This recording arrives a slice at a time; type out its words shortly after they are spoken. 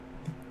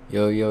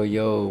Yo, yo,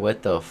 yo,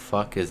 what the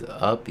fuck is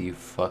up, you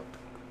fuck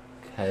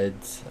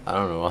heads? I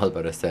don't know what I was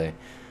about to say.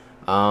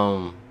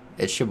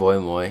 It's your boy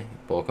Moy.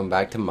 Welcome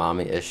back to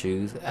Mommy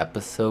Issues,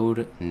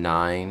 episode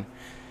 9.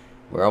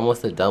 We're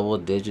almost at double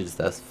digits.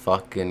 That's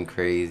fucking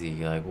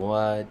crazy. Like,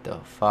 what the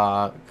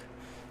fuck?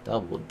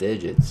 Double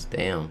digits,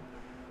 damn.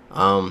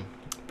 Um,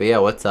 but yeah,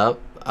 what's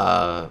up?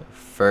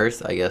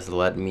 First, I guess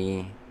let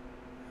me.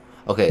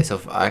 Okay,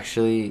 so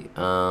actually,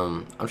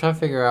 I'm trying to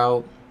figure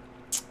out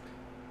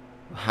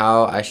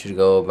how I should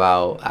go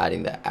about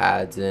adding the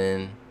ads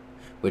in.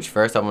 Which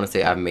first I want to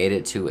say I've made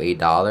it to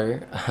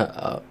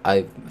 $1.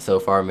 I've so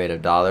far made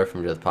 $1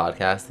 from just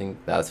podcasting.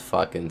 That's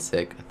fucking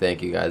sick.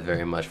 Thank you guys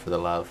very much for the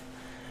love.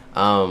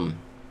 Um,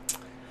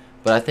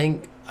 but I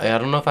think I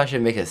don't know if I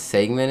should make a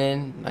segment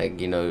in, like,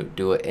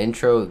 do an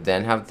intro,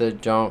 then have the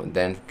jump,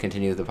 then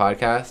continue with the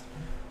podcast,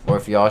 or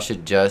if y'all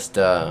should just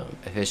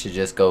if it should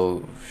just go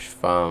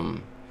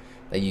from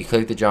like you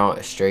click the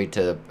jump straight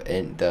to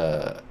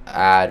the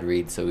ad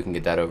read so we can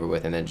get that over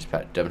with, and then just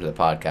jump to the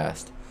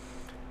podcast.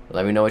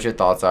 Let me know what your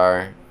thoughts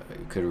are.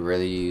 You could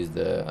really use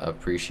the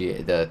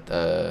appreciate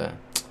that.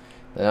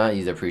 Not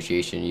use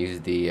appreciation.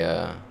 Use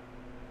the.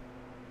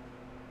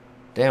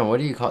 Damn, what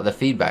do you call it? The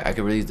feedback? I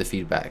could really use the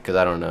feedback because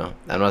I don't know.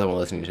 I'm not the one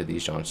listening to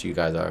these songs. You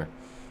guys are.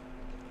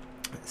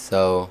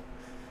 So,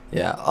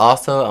 yeah.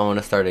 Also, I want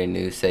to start a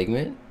new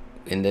segment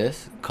in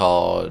this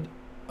called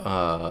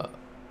what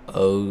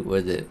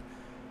is it?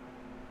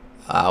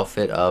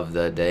 Outfit of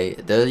the day.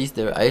 I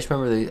just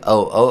remember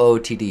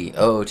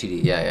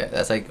OOTD. Yeah.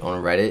 That's like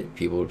on Reddit.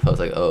 People would post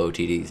like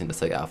OOTDs and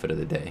it's like outfit of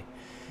the day.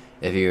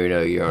 If you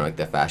know you're on like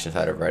the fashion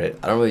side of Reddit.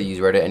 I don't really use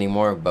Reddit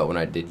anymore, but when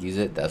I did use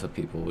it, that's what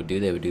people would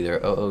do. They would do their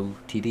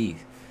OOTDs.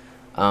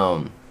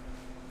 And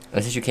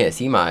since you can't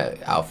see my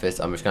outfits,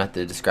 I'm just gonna have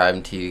to describe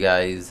them to you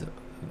guys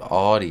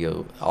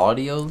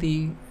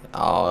audioly.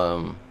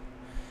 I'm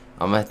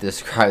gonna have to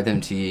describe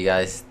them to you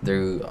guys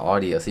through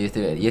audio. So you have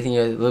to use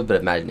a little bit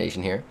of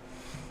imagination here.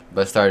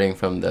 But starting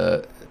from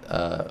the,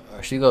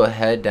 should we go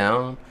head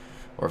down,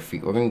 or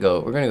feet? We're gonna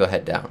go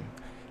head down.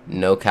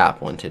 No cap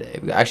one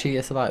today. Actually,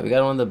 it's a lot. We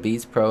got one of the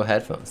Beats Pro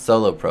headphones,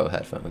 Solo Pro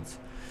headphones.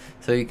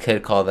 So you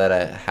could call that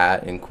a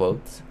hat in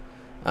quotes.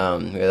 We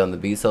got on the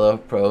Beats Solo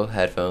Pro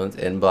headphones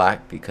in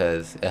black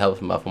because it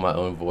helps muffle my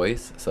own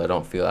voice, so I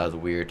don't feel as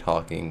weird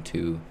talking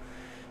to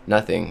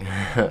nothing.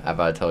 as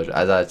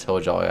I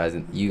told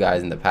you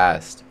guys in the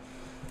past.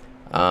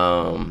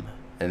 And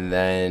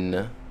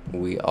then.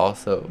 We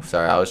also,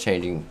 sorry, I was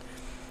changing.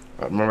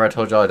 Remember I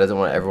told y'all it doesn't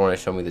want everyone to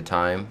show me the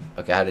time?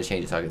 Okay, I had to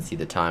change it so I could see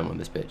the time on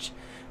this bitch.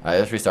 Alright,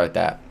 let's restart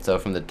that. So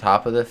from the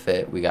top of the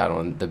fit, we got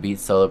on the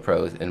Beats Solo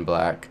Pros in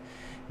black.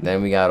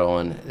 Then we got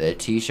on the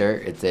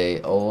t-shirt. It's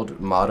a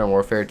old Modern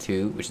Warfare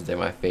 2, which is like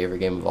my favorite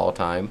game of all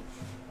time.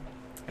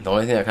 The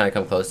only thing that kind of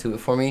come close to it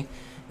for me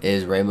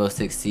is Rainbow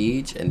Six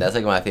Siege, and that's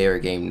like my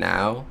favorite game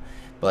now.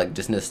 But like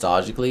just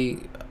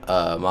nostalgically,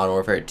 Modern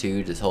Warfare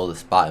 2 just holds a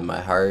spot in my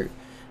heart.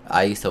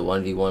 I used to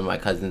 1v1 my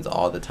cousins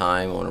all the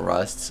time on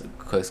Rust,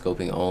 quick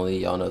scoping only.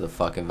 Y'all know the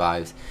fucking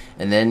vibes.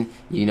 And then,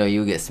 you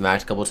would get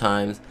smashed a couple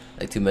times,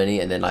 like too many,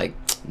 and then, like,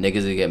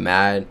 niggas would get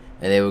mad,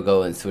 and they would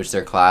go and switch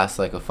their class,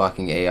 like a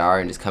fucking AR,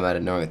 and just come out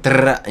of nowhere,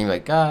 and you're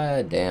like,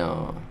 God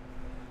damn.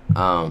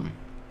 But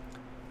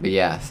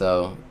yeah,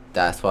 so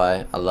that's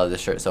why I love this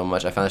shirt so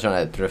much. I found this one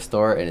at a thrift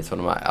store, and it's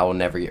I will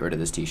never get rid of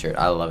this t-shirt.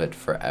 I love it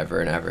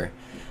forever and ever.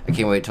 I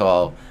can't wait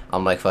till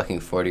I'm like fucking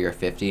 40 or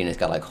 50 and it's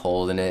got like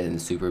holes in it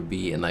and super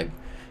beat and like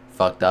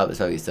fucked up. It's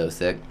gonna be so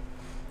sick.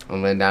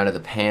 And then down to the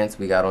pants,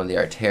 we got on the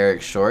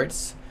Arc'teryx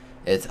shorts.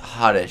 It's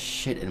hot as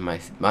shit in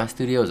my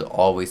studio is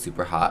always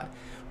super hot.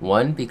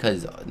 One,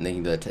 because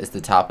it's the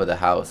top of the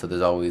house, so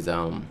there's always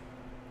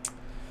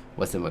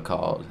what's it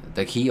called?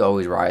 The heat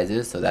always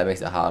rises, so that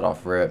makes it hot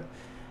off rip.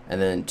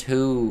 And then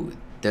two,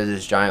 there's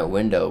this giant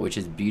window which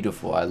is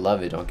beautiful. I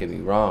love it. Don't get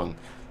me wrong.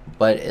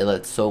 But it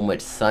lets so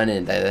much sun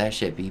in that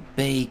shit be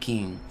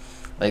baking.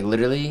 Like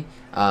literally,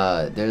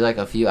 there's like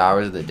a few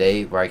hours of the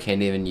day where I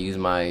can't even use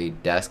my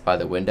desk by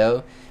the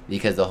window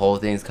because the whole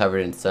thing's covered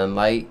in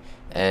sunlight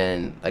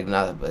and like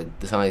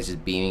the sunlight's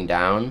just beaming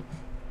down.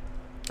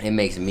 It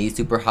makes me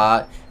super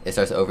hot. It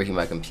starts to overheat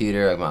my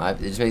computer. It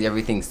just makes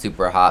everything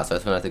super hot. So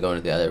that's when I have to go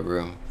into the other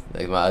room.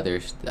 Like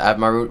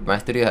my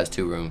studio has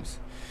 2 rooms.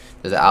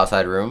 There's an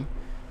outside room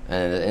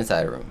and an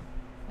inside room.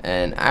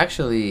 And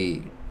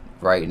actually.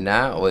 Right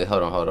now, wait,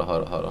 hold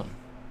on.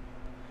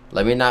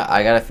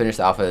 I gotta finish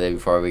the outfit of the day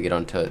before we get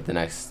on to the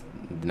next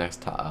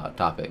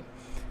topic.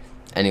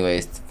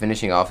 Anyways,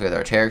 finishing off with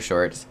our Arc'teryx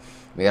shorts,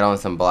 we got on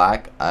some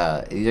black,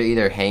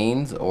 either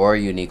Hanes or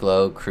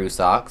Uniqlo crew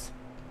socks.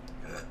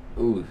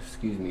 Ooh,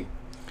 excuse me.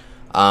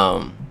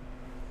 Damn.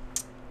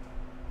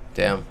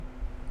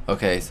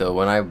 Okay, so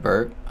when I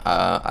burped,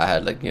 I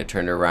had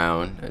turned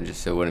around and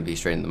just so it wouldn't be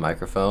straight in the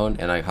microphone,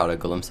 and I caught a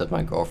glimpse of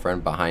my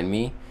girlfriend behind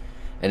me.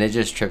 And it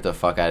just tripped the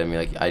fuck out of me.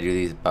 Like, I do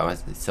these by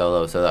myself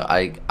solo, so that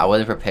I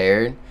wasn't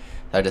prepared.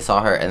 I just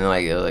saw her, and then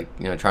it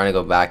was trying to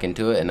go back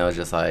into it, and I was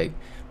just like,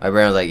 my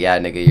brain was like, yeah,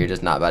 nigga, you're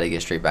just not about to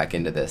get straight back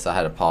into this. So I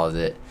had to pause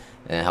it,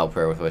 and help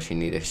her with what she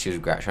needed. She was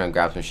trying to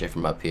grab some shit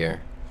from up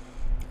here.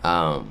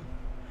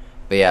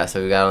 But yeah,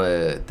 so we got on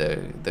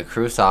the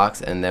crew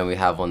socks, and then we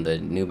have on the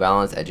New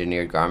Balance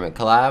Engineered Garment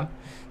collab.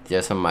 These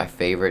are some of my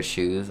favorite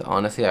shoes.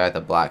 Honestly, I got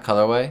the black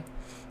colorway.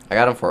 I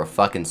got them for a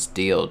fucking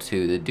steal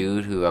too. The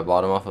dude who I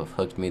bought them off of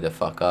hooked me the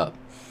fuck up,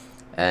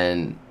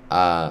 and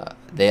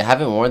they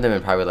haven't worn them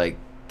in probably like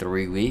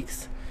 3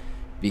 weeks,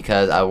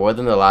 because I wore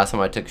them the last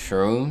time I took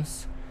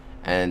shrooms,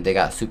 and they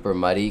got super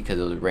muddy because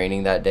it was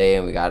raining that day,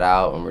 and we got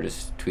out and we're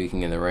just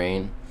tweaking in the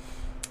rain,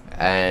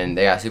 and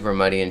they got super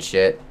muddy and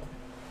shit.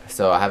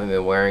 So I haven't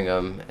been wearing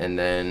them, and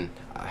then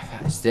I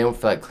just didn't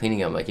feel like cleaning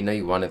them. Like, you know,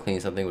 you want to clean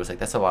something, but it's like,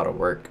 that's a lot of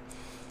work.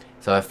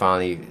 So I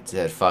finally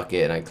said, fuck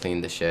it, and I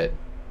cleaned the shit.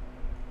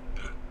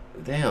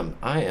 Damn,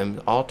 I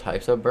am all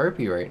types of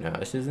burpy right now.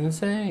 This is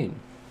insane.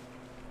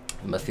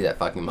 It must be that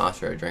fucking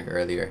monster I drank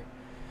earlier.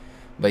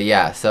 But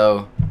yeah,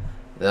 so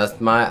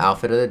that's my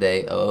outfit of the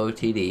day,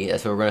 OOTD.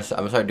 That's what I'm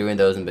gonna start doing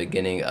those in the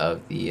beginning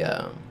of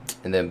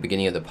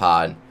the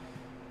pod.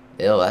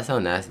 Ew, that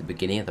sounds nasty.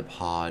 Beginning of the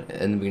pod,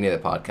 in the beginning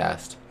of the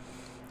podcast.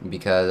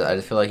 Because I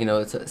just feel like, you know,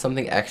 it's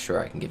something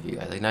extra I can give you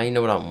guys. Like, now you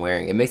know what I'm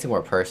wearing. It makes it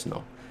more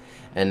personal.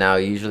 And now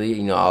usually,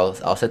 you know,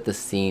 I'll set the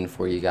scene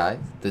for you guys.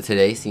 The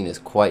today's scene is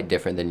quite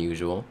different than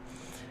usual.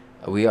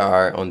 We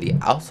are on the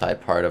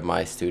outside part of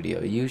my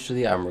studio.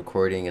 Usually I'm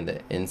recording in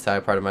the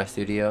inside part of my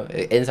studio.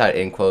 Inside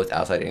in quotes,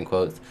 outside in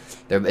quotes.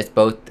 They're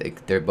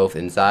both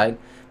inside.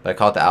 But I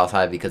call it the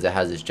outside because it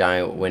has this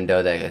giant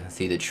window that I can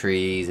see the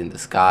trees and the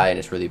sky, and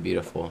it's really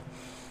beautiful.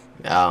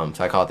 So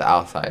I call it the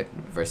outside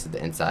versus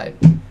the inside.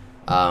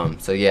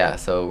 So yeah,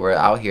 so we're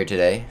out here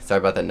today. Sorry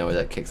about that noise,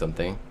 I kicked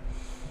something.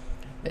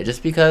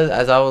 Just because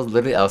as I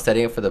was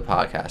setting it for the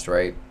podcast,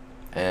 right?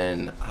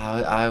 And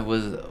I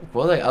was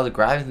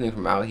grabbing something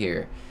from out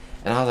here,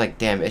 and I was like,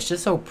 damn, it's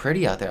just so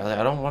pretty out there. I was like,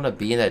 I don't want to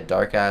be in that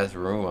dark ass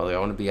room. I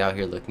want to be out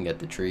here looking at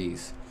the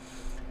trees.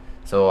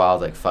 So I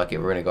was like, fuck it,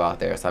 we're gonna go out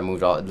there. So I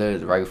moved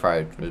right before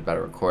I was about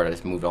to record, I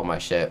just moved all my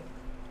shit.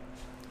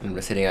 And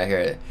we're sitting out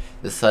here.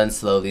 The sun's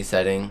slowly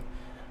setting.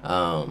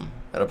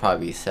 It'll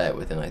probably be set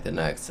within like the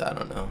next, I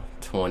don't know,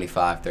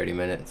 25, 30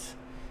 minutes.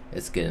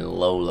 It's getting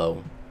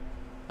low.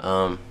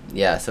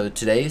 Yeah, so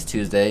today is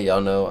Tuesday.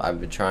 Y'all know I've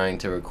been trying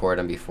to record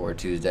on before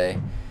Tuesday.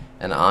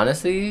 And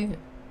honestly,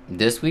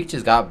 this week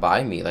just got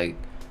by me. Like,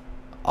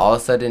 all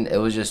of a sudden, it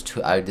was just,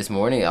 this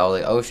morning, I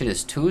was like, oh shit,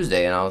 it's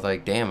Tuesday. And I was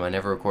like, damn, I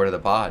never recorded the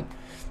pod.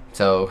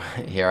 So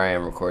here I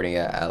am recording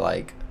it at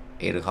like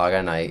 8 o'clock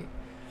at night.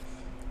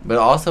 But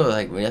also,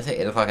 like, when I say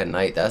 8 o'clock at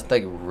night, that's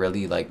like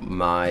really like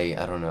my,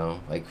 I don't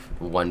know, like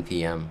 1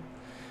 p.m.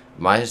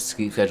 My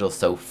sleep schedule's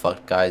so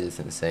fucked, guys, it's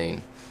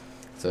insane.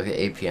 So it's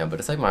 8 p.m., but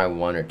it's like my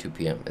 1 or 2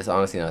 p.m. It's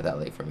honestly not that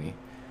late for me.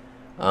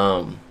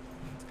 I'm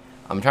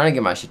trying to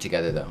get my shit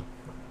together though,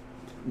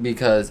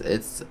 because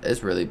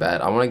it's really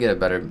bad. I want to get a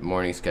better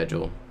morning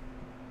schedule.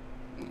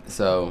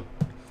 So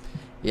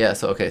yeah,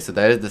 so okay, so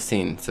that is the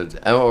scene. So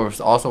I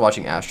was also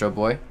watching Astro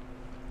Boy.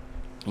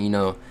 You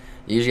know,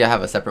 usually I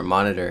have a separate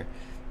monitor,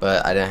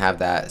 but I didn't have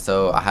that,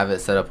 so I have it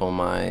set up on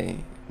my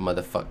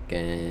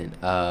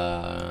motherfucking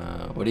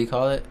what do you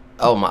call it?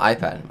 Oh, my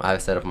iPad. I have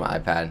it set up on my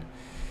iPad.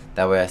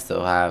 That way I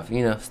still have,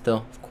 you know, still,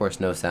 of course,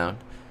 no sound.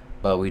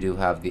 But we do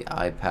have the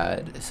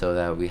iPad so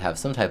that we have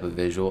some type of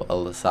visual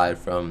aside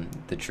from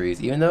the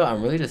trees. Even though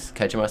I'm really just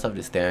catching myself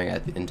just staring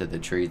into the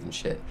trees and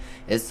shit.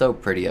 It's so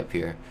pretty up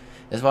here.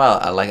 That's why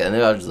I like it. And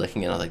then I was just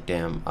looking and I was like,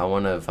 damn, I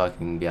want to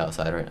fucking be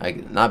outside right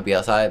now. Not be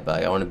outside,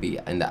 but I want to be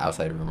in the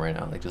outside room right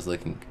now. Like, just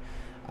looking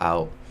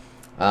out.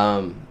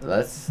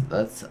 Let's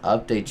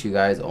update you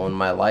guys on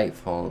my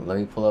life. Hold on, let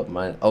me pull up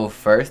my... Oh,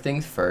 first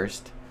things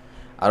first.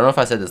 I don't know if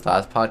I said this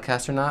last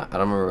podcast or not. I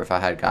don't remember if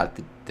I had got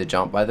the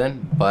jump by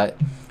then, but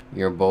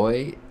your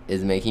boy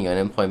is making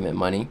unemployment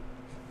money.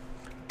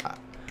 I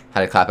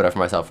had to clap it up for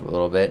myself for a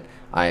little bit.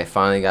 I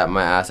finally got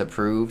my ass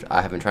approved.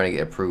 I have been trying to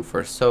get approved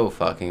for so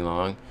fucking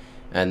long.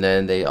 And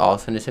then they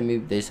also sent me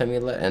a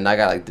letter, and I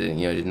got like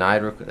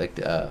denied,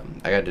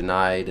 I got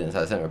denied, and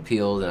so I sent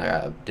appeals, and I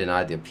got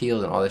denied the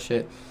appeals and all this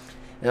shit.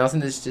 And all of a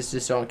sudden this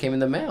just came in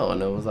the mail,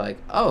 and it was like,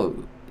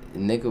 oh,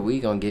 nigga, we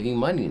gonna give you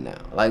money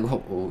now. Like,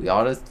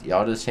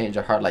 y'all just change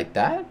your heart like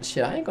that?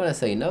 Shit, I ain't gonna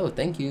say no,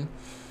 thank you.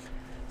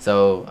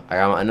 So I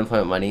got my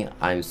unemployment money.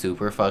 I'm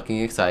super fucking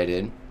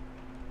excited.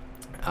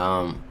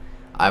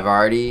 I've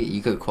already,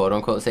 you could quote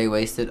unquote say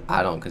wasted.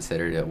 I don't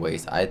consider it a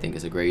waste. I think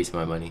it's a great use of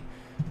my money.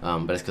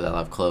 But it's because I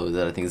love clothes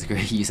that I think it's a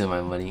great use of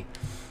my money.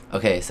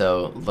 Okay,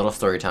 so little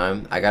story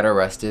time. I got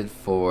arrested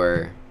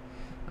for,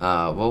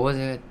 what was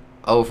it?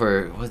 Oh,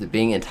 was it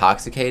being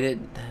intoxicated?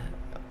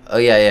 Oh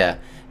yeah.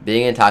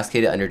 Being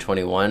intoxicated under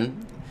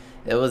 21.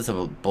 It was a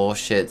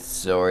bullshit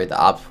story. The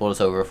ops pulled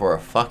us over for a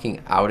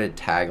fucking outed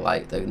tag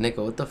light. Like,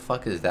 nigga, what the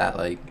fuck is that?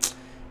 Like,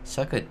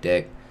 suck a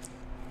dick.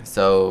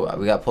 So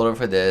we got pulled over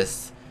for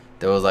this.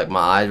 There was like, my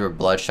eyes were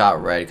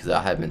bloodshot red because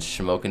I had been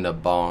smoking the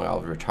bong. I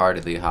was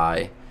retardedly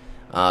high.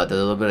 There's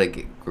a little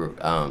bit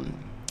of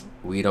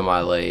weed on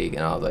my leg,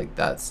 and I was like,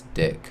 that's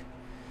dick.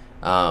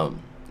 And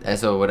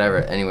so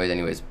whatever.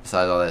 Anyways,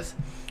 besides all this,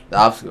 The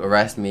ops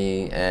arrest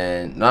me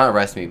and not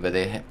arrest me, but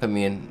they put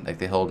me in, like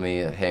they hold me,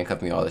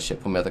 handcuff me, all this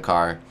shit, put me out the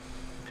car.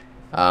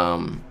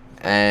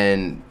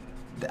 And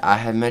I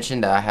had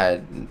mentioned that I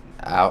had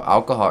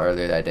alcohol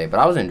earlier that day, but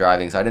I wasn't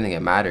driving, so I didn't think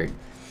it mattered.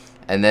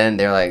 And then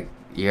they're like,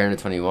 "You're under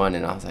 21,"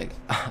 and I was like,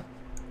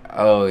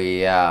 "Oh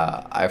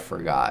yeah, I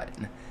forgot."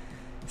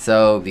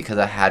 So because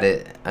I had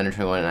it under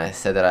 21 and I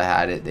said that I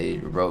had it, they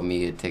wrote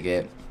me a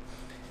ticket,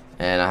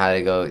 and I had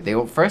to go. They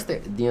first,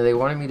 they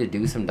wanted me to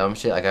do some dumb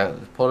shit. Like I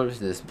pulled up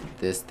to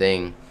this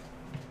thing,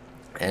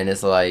 and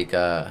it's like,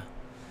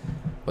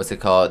 what's it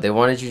called? They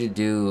wanted you to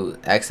do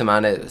X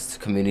amount of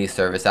community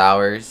service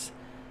hours,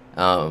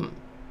 and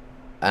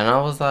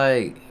I was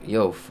like,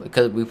 yo,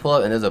 because we pull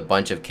up and there's a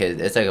bunch of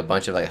kids. It's like a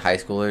bunch of like high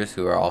schoolers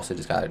who are also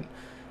just got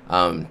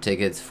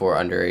tickets for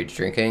underage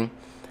drinking.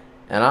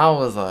 And I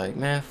was like,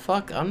 man,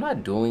 fuck, I'm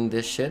not doing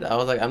this shit. I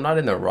was like, I'm not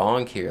in the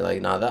wrong here.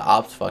 Like, nah, that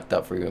op's fucked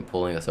up for even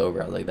pulling us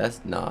over. I was like, that's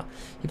nah.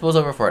 He pulls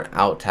over for an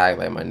out tag,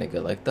 like, my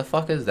nigga. Like, the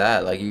fuck is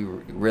that? Like,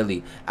 you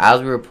really,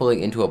 as we were pulling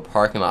into a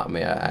parking lot,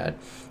 may I add.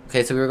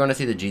 Okay, so we were going to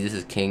see the Jesus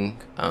is King.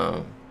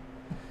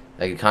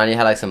 Like, Kanye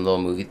had, like, some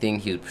little movie thing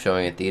he was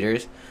showing in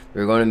theaters.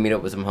 We were going to meet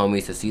up with some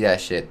homies to see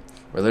that shit.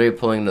 We're literally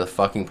pulling into the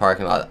fucking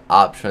parking lot.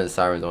 Ops from the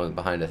sirens on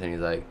behind us, and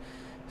he's like,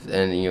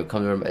 and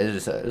comes over. It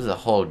was a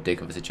whole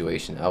dick of a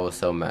situation. I was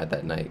so mad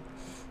that night,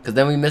 cause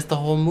then we missed the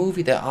whole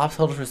movie. That ops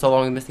held us for so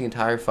long. We missed the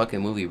entire fucking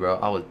movie, bro.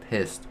 I was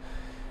pissed,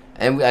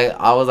 and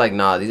I was like,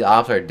 nah, these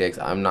ops are dicks.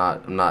 I'm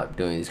not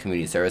doing these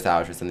community service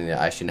hours for something that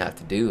I shouldn't have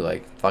to do.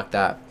 Like, fuck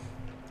that.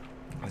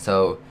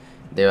 So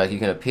they're like, you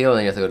can appeal, and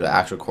then you have to go to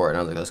actual court. And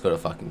I was like, let's go to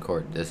fucking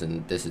court. This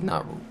is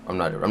not. I'm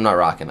not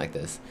rocking like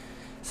this.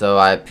 So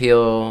I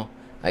appeal.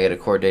 I get a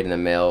court date in the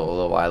mail a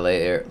little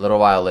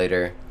while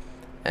later.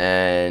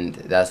 And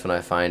that's when I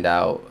find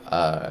out,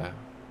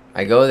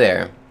 I go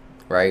there,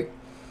 right?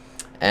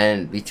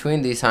 And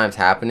between these times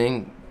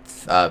happening,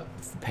 I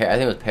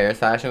think it was Paris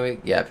Fashion Week.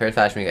 Yeah, Paris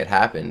Fashion Week had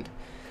happened.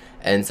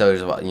 And so,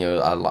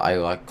 I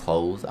like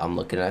clothes. I'm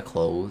looking at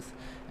clothes.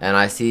 And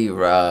I see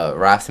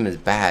Raph Simmons'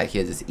 bag. He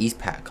has this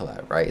Eastpak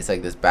collab, right? It's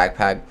like this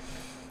backpack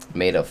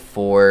made of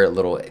 4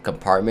 little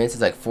compartments.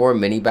 It's like 4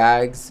 mini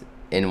bags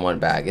in one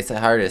bag. It's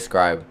hard to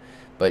describe,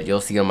 but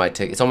you'll see on my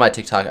it's on my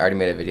TikTok. I already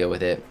made a video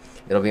with it.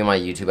 It'll be on my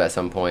YouTube at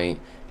some point.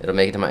 It'll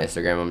make it to my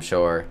Instagram, I'm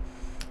sure.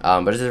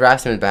 But it's this Raph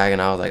Simmons bag,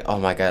 and I was like, oh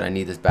my god, I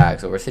need this bag.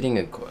 So we're sitting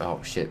in...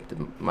 Oh shit,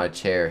 my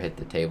chair hit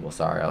the table.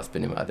 Sorry, I was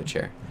spinning my other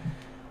chair.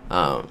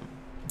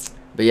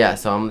 But yeah,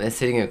 so I'm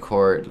sitting in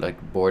court,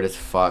 like, bored as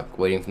fuck,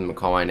 waiting for them to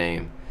call my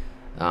name.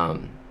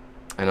 And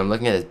I'm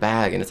looking at this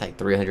bag, and it's like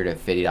 $350,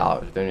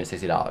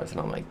 $360. And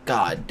I'm like,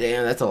 god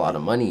damn, that's a lot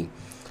of money.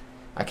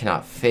 I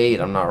cannot fade.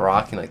 I'm not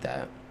rocking like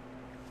that.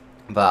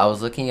 But I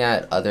was looking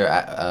at other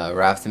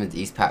Raph Simmons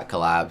Eastpak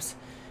collabs,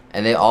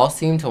 and they all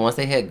seem to, once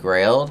they hit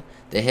Grailed,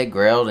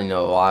 and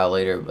a while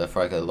later, but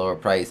for like a lower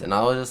price. And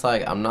I was just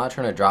like, I'm not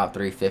trying to drop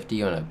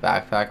 $350 on a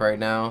backpack right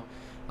now.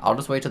 I'll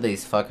just wait till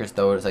these fuckers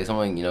throw it. It's like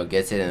someone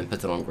gets it and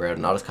puts it on Grailed,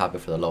 and I'll just cop it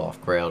for the low off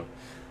Grailed.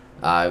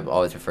 I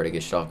always prefer to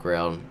get shit off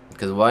Grailed,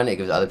 because 1, it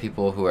gives other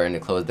people who are into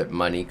clothes their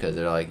money, because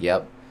they're like,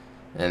 yep.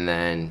 And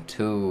then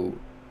 2,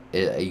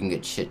 you can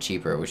get shit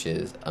cheaper, which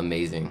is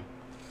amazing.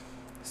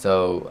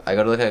 So I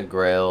go to look at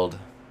Grailed.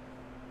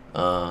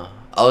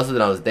 Also,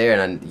 then I was there,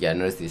 and I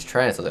noticed these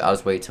trends. So I was like, I'll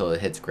just wait till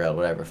it hits Grailed,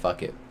 whatever,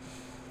 fuck it.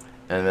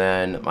 And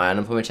then my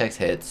unemployment checks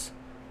hits,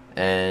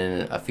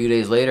 and a few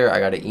days later, I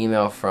got an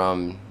email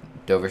from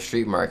Dover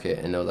Street Market,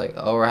 and they was like,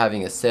 oh, we're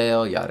having a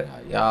sale, yada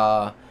yada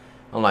yada.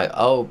 I'm like,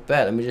 oh,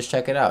 bet, let me just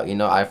check it out.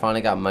 I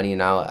finally got money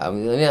now. I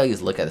mean, let me at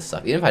least look at the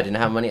stuff. Even if I didn't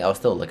have money, I'll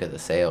still look at the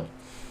sale.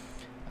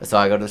 So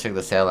I go to check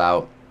the sale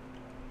out.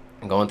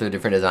 Going through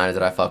different designers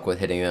that I fuck with,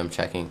 hitting them,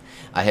 checking.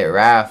 I hit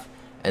Raph,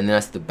 and then I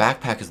see the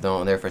backpack is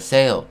on there for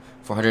sale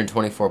for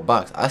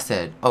 $124. I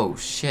said, oh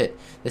shit,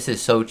 this is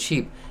so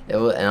cheap. And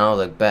I was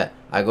like, bet.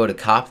 I go to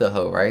cop the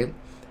hoe, right?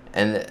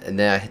 And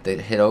then I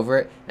hit over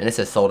it, and it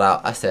says sold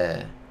out. I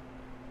said,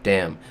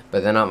 damn.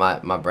 But then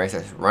my brain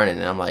starts running,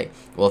 and I'm like,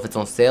 well, if it's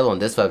on sale on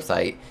this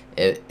website,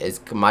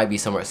 it might be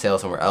sale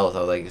somewhere else. I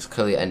was like, it's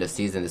clearly end of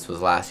season. This was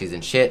last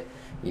season shit.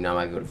 I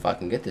might go to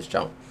fucking get this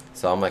junk.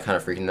 So I'm like kind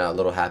of freaking out, a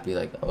little happy,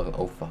 like,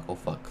 oh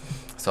fuck.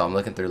 So I'm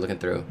looking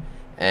through,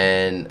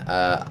 and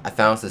I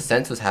found the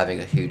Sense was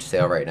having a huge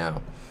sale right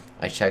now.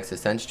 I checked the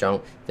Sense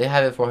junk; they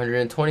have it for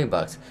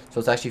 $120, so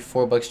it's actually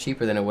 $4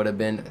 cheaper than it would have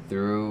been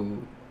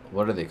through,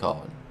 what are they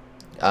called,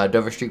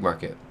 Dover Street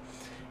Market.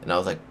 And I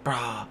was like,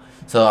 brah.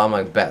 So I'm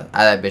like, bet,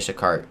 add that bitch to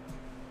cart.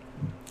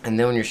 And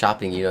then when you're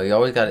shopping, you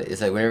always got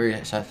it's like whenever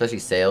you shop, especially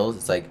sales,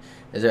 it's like,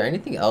 is there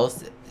anything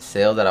else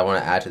sale that I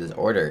want to add to this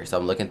order? So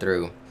I'm looking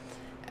through.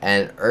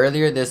 And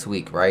earlier this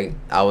week, right,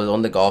 I was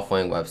on the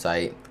Golfwing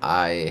website.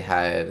 I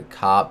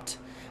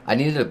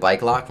needed a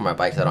bike lock for my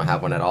bike, so I don't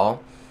have one at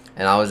all.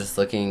 And I was just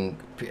looking,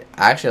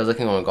 actually I was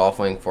looking on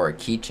Golfwing for a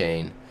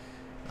keychain.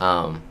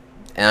 And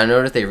I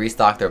noticed they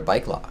restocked their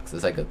bike locks.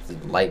 It's like a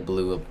light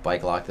blue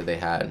bike lock that they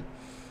had. And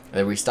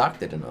they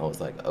restocked it, and I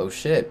was like, oh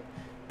shit.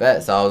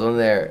 Bet. So I was on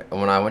there,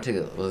 and when I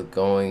was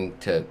going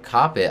to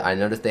cop it, I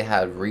noticed they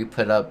had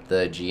re-put up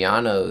the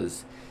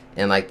Gianos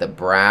in like the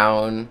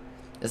brown.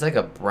 It's like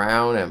a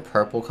brown and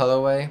purple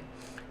colorway.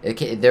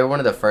 They're one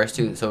of the first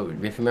two. So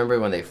if you remember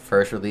when they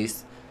first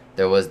released,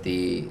 there was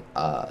the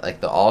like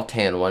the all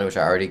tan one, which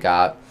I already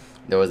got.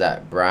 There was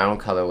that brown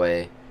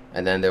colorway,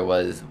 and then there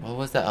was, what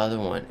was the other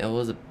one?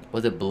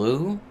 Was it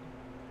blue?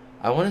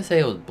 I want to say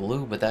it was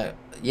blue, but that,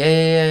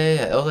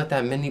 yeah. It was like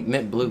that mini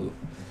mint blue.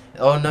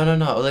 Oh, no. It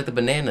was like the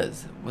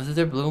bananas. Was it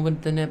there blue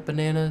with the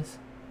bananas?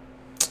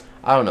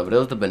 I don't know, but it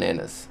was the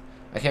bananas.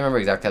 I can't remember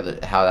exactly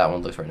how that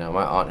one looks right now.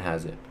 My aunt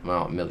has it. My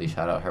aunt Millie,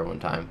 shout out her one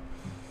time.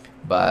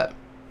 But,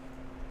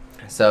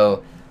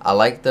 so, I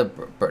like the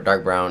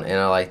dark brown and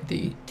I like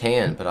the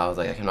tan, but I was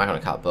like, I'm not going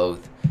to cop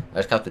both. I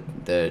just copped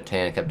the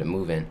tan and kept it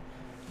moving.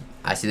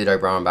 I see the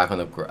dark brown back on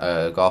the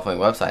Golfwing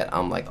website.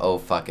 I'm like, oh,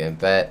 fucking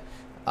bet.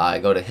 I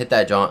go to hit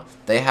that jaunt.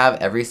 They have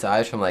every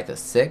size from like a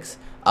 6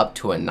 up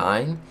to a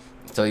 9.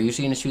 So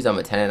usually in the shoes, I'm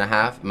a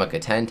 10.5. I'm like a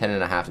 10.5,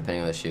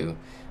 depending on the shoe.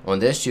 On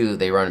this shoe,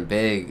 they run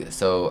big,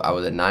 so I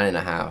was at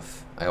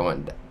 9.5. I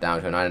went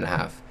down to a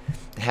 9.5.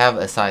 They have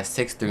a size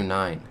 6 through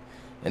 9.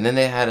 And then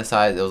they had a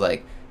size, it was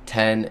like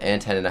 10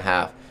 and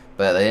 10.5.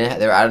 But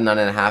they were out of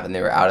 9.5, and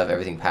they were out of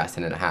everything past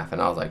 10.5.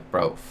 And I was like,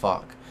 bro,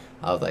 fuck.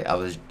 I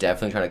was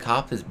definitely trying to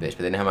cop this bitch, but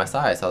they didn't have my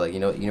size. So I was like, you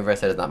know what, universe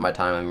said it's not my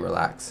time, let me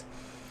relax.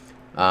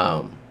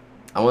 I'm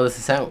on the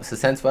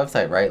Sense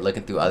website, right,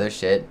 looking through other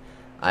shit.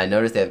 I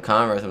noticed they have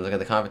Converse. I'm looking at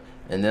the Converse,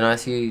 and then I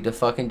see the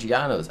fucking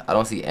Gianos. I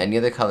don't see any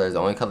other colors. The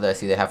only color that I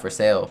see they have for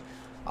sale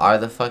are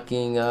the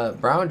fucking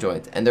brown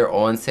joints, and they're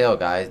on sale,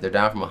 guys. They're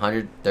down from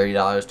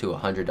 $130 to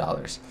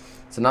 $100.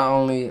 So not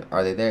only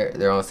are they there,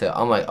 they're on sale.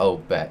 I'm like, oh,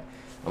 bet.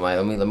 I'm like,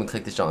 let me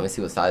click this joint. Let me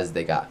see what sizes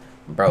they got.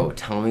 Bro,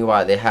 tell me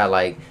why they had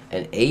like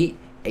an 8,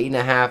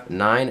 8.5,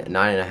 9,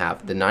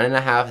 9.5. The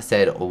 9.5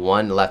 said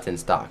 1 left in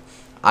stock.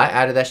 I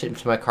added that shit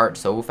to my cart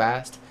so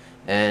fast,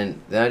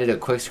 and then I did a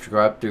quick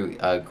scrub through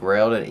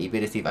Grailed and eBay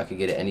to see if I could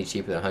get it any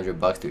cheaper than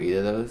 $100 through either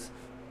of those.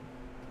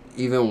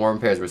 Even warm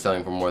pairs were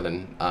selling for more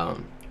than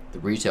the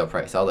retail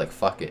price. I was like,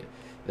 fuck it,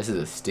 this is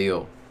a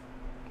steal.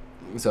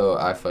 So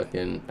I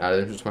fucking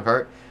added them to my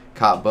cart,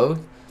 caught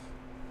both.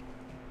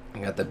 I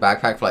got the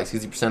backpack for like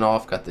 60%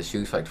 off, got the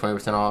shoes for like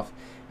 20% off,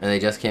 and they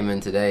just came in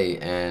today,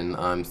 and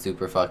I'm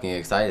super fucking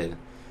excited.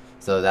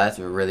 So that's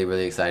really,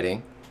 really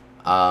exciting.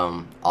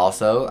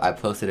 Also, I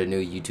posted a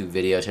new YouTube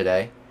video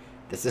today.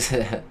 This is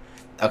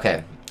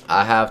okay.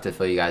 I have to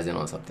fill you guys in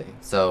on something.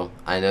 So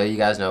I know you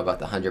guys know about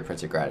the 100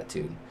 Prints of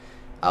Gratitude.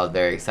 I was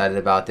very excited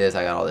about this.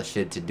 I got all the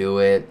shit to do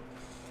it,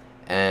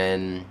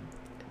 and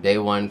day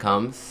one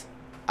comes,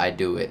 I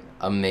do it.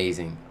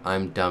 Amazing.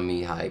 I'm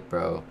dummy hype,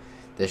 bro.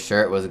 The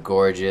shirt was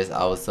gorgeous.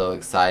 I was so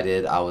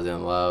excited. I was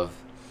in love.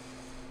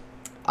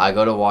 I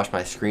go to wash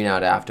my screen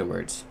out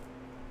afterwards.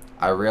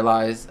 I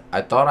realized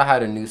I thought I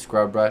had a new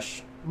scrub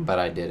brush, but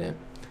I didn't.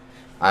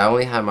 I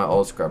only had my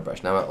old scrub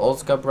brush. Now my old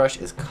scrub brush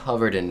is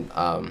covered in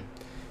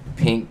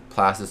pink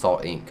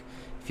plastisol ink.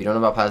 If you don't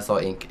know about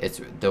plastisol ink,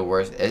 it's the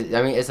worst.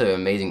 I mean, it's an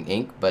amazing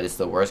ink, but it's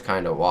the worst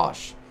kind to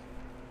wash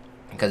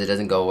because it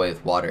doesn't go away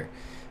with water.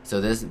 So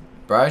this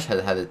brush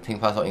has had the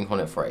pink plastisol ink on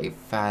it for a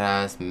fat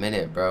ass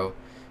minute, bro.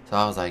 So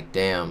I was like,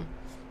 damn.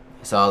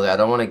 So I was like, I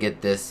don't want to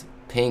get this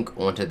pink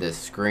onto this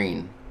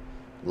screen.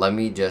 Let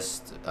me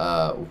just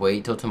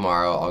wait till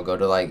tomorrow. I'll go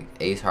to like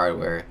Ace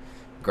Hardware,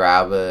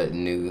 grab a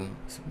new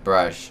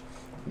brush,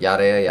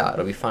 yada yada yada.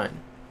 It'll be fine.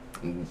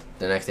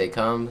 The next day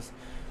comes,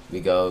 we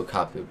go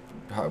copy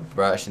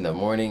brush in the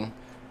morning.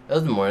 It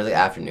was the morning, like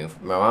afternoon.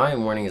 My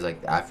morning is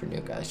like the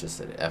afternoon, guys.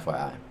 Just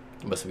FYI.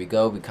 But so we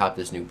cop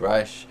this new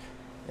brush,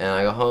 and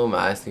I go home.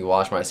 I actually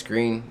wash my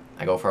screen.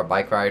 I go for a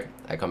bike ride.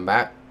 I come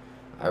back.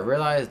 I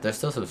realize there's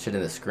still some shit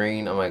in the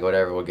screen. I'm like,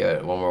 whatever. We'll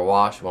get one more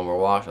wash.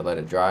 I let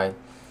it dry.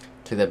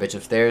 Took that bitch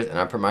upstairs, and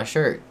I put my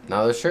shirt.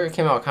 Now the shirt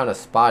came out kind of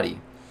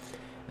spotty.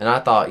 And I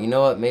thought, you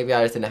know what, maybe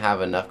I just didn't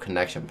have enough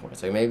connection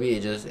points. Like maybe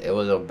it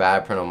was a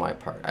bad print on my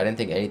part. I didn't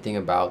think anything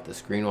about the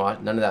screen wash.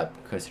 None of that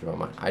considered on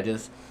mine.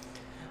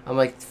 I'm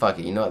like, fuck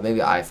it, you know what,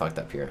 maybe I fucked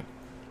up here.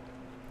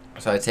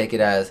 So I take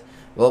it as,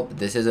 well,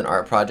 this is an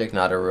art project,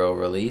 not a real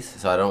release,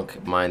 so I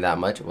don't mind that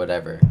much,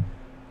 whatever.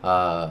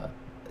 I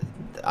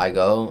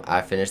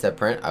finish that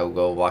print, I will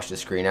go wash the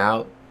screen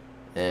out,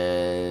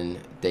 and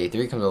day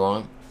 3 comes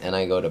along, and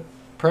I go to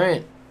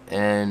print,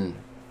 and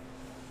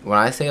when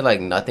I say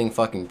like nothing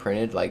fucking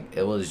printed, like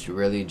it was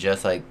really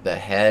just like the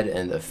head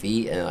and the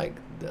feet and like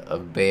a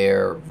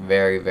bare,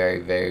 very, very,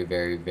 very,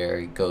 very,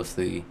 very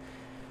ghostly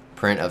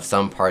print of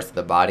some parts of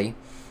the body.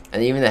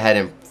 And even the head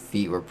and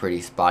feet were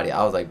pretty spotty.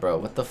 I was like, bro,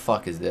 what the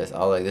fuck is this? I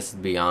was like, this is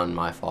beyond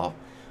my fault.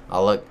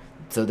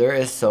 So there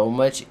is so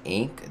much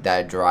ink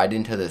that dried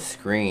into the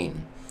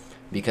screen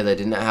because I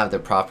didn't have the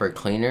proper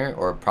cleaner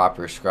or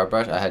proper scrub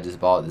brush. I had just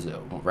bought this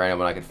random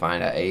one I could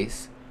find at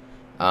Ace.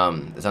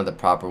 It's not the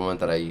proper one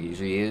that I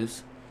usually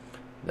use.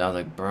 And I was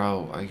like,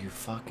 bro, are you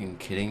fucking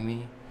kidding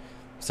me?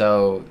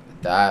 So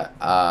that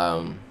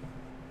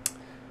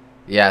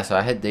Yeah, so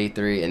I had day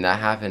 3 and that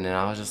happened, and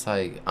I was just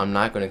like, I'm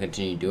not going to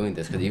continue doing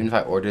this because even if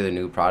I order the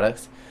new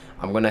products,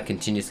 I'm going to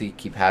continuously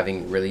keep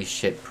having really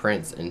shit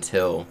prints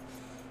until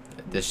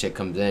this shit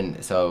comes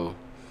in. So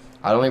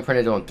I only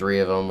printed on 3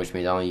 of them, which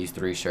means I only used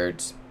 3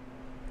 shirts.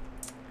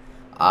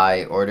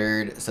 I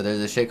ordered, so there's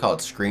a shit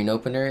called screen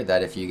opener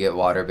that if you get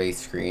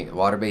water-based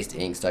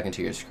ink stuck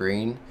into your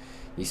screen,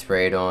 you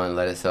spray it on,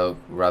 let it soak,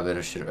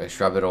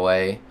 scrub it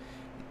away,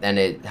 and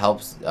it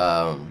helps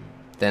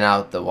thin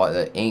out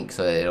the ink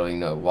so that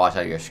it'll wash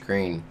out your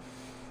screen.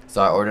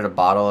 So I ordered a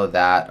bottle of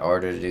that. I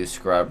ordered a new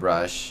scrub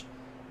brush.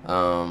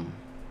 Um,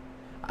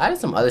 I added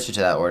some other shit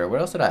to that order. What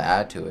else did I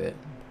add to it?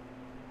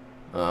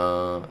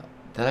 Uh,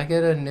 did I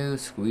get a new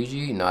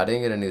squeegee? No, I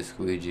didn't get a new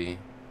squeegee.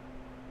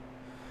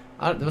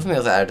 There was something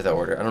else I added to the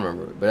order. I don't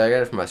remember, but I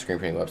got it from my screen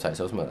printing website,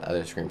 so it was my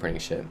other screen printing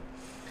shit.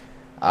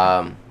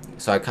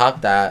 So I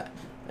copped that,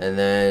 and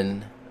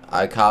then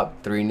I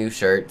copped 3 new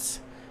shirts.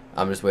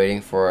 I'm just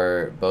waiting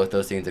for both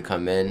those things to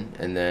come in,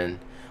 and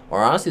then,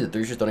 or honestly, the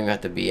 3 shirts don't even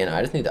have to be in.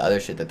 I just need the other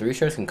shit. The 3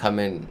 shirts can come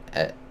in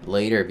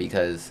later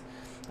because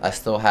I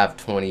still have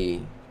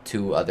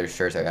 22 other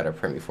shirts I gotta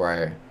print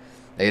before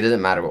like, it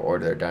doesn't matter what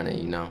order they're done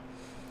in.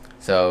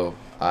 So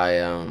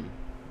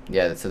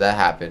yeah, so that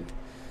happened.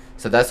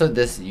 So that's what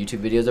this YouTube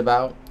video is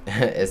about.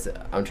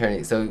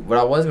 So what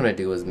I was gonna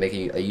do was make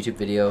a YouTube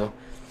video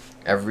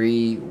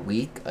every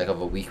week, like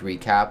of a week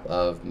recap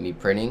of me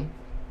printing.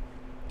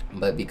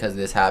 But because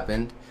this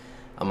happened,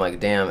 I'm like,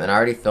 damn. And I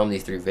already filmed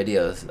these 3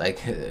 videos,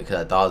 like, because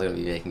I thought I was gonna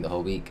be making the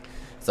whole week.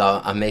 So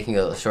I'm making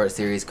a short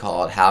series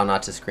called "How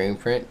Not to Screen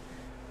Print,"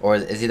 or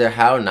it's either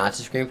 "How Not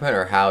to Screen Print"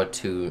 or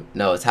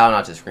it's "How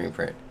Not to Screen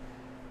Print,"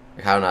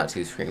 or "How Not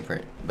to Screen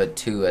Print," but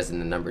 2 as in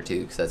the number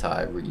 2, because that's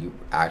how you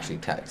actually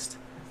text.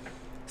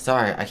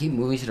 Sorry, I keep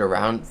moving shit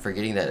around,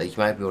 forgetting that you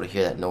might be able to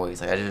hear that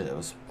noise. Like I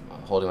was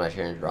holding my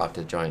chair and dropped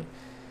the joint.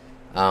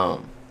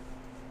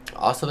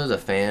 Also, there's a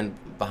fan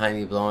behind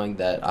me blowing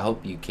that I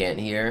hope you can't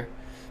hear,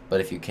 but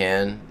if you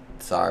can,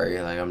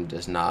 sorry. Like I'm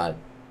just not.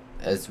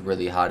 It's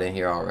really hot in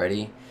here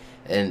already,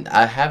 and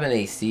I have an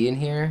AC in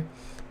here,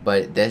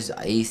 but this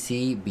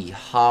AC be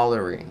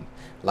hollering.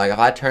 Like if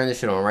I turn this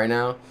shit on right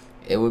now,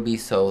 it would be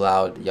so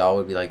loud. Y'all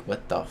would be like,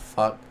 "What the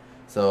fuck?"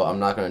 So I'm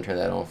not gonna turn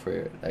that on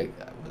for like.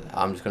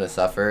 I'm just gonna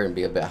suffer and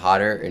be a bit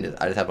hotter, and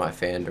I just have my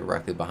fan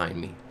directly behind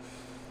me.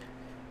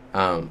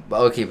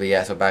 But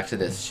yeah. So back to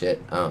this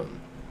shit.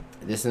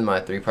 This is my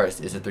 3-part.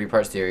 It's a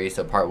 3-part series.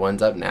 So part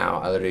 1's up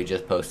now. I literally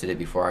just posted it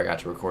before I got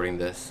to recording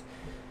this,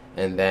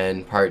 and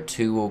then part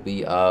 2 will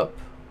be up.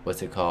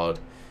 What's it called?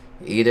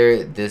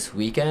 Either this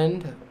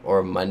weekend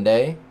or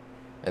Monday,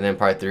 and then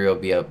part 3 will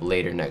be up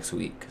later next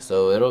week.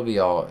 So it'll be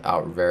all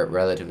out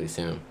relatively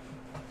soon.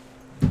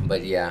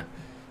 But yeah,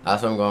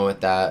 that's what I'm going with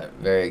that.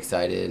 Very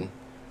excited.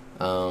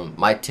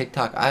 My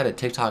TikTok, I had a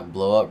TikTok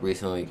blow up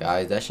recently,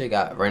 guys. That shit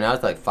right now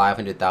it's like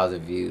 500,000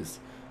 views.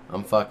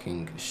 I'm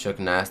fucking shook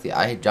nasty.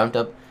 I jumped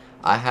up,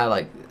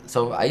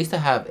 so I used to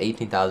have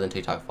 18,000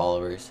 TikTok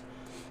followers.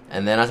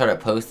 And then I started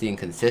posting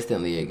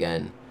consistently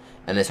again.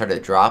 And it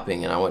started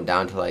dropping, and I went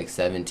down to like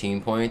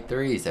 17.3,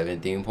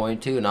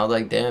 17.2. And I was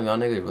like, damn, y'all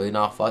niggas really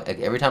not fuck. Like,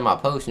 every time I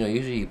post,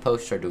 usually you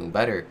post, start doing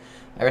better.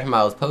 Every time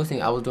I was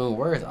posting, I was doing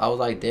worse. I was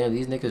like, damn,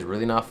 these niggas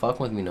really not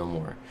fucking with me no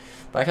more.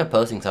 But I kept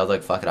posting because I was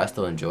like, fuck it, I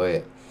still enjoy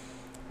it.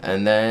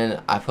 And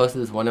then I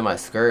posted this one in my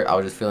skirt. I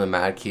was just feeling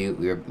mad cute.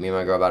 Me and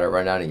my girl about to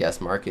run down to Yes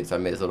Market, so I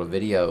made this little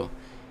video.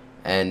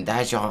 And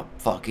that jump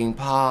fucking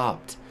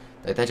popped.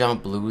 Like, that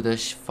jump blew the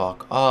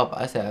fuck up.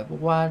 I said,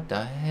 what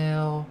the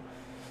hell?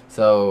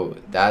 So,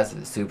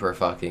 that's super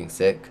fucking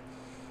sick.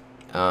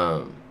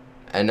 And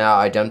now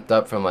I jumped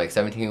up from like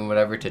 17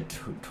 whatever to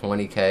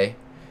 20K.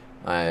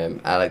 I'm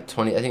at like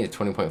 20, I think it's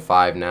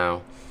 20.5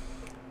 now.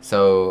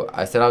 So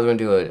I said I was going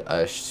to do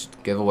a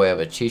giveaway of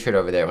a t-shirt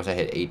over there once I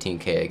hit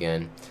 18K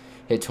again.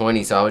 Hit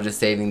 20, so I was just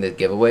saving the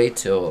giveaway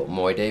till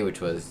Moy Day, which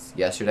was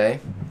yesterday.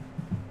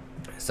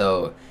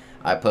 So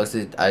I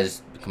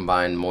just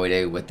combined Moy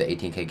Day with the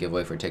 18K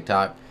giveaway for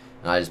TikTok.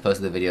 And I just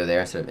posted the video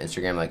there instead of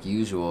Instagram like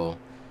usual.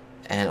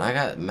 And I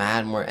got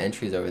mad more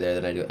entries over there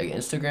than I do. Like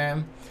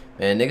Instagram,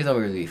 man, niggas don't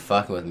really be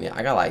fucking with me.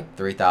 I got like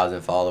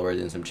 3,000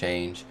 followers and some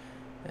change.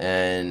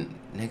 And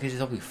niggas just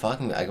don't be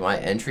fucking with me. Like my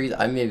entries,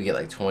 I maybe get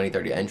like 20,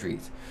 30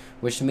 entries.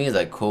 Which to me is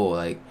like cool.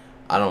 Like,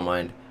 I don't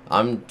mind.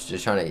 I'm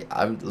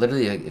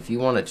literally, like, if you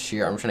want a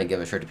cheer, I'm trying to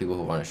give a shirt to people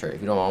who want a shirt. If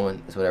you don't want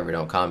one, it's whatever,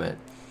 don't comment.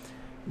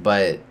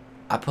 But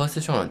I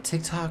posted this on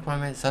TikTok, my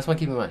man. So that's what I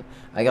keep in mind.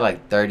 I get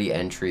like 30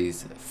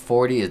 entries.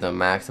 40 is the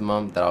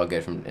maximum that I'll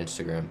get from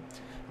Instagram.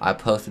 I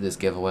posted this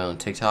giveaway on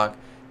TikTok.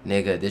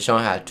 Nigga, this show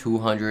had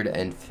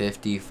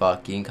 250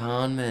 fucking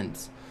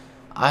comments.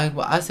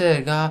 I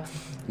said, God,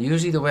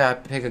 usually the way I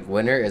pick a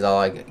winner is I'll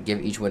like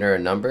give each winner a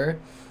number,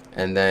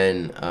 and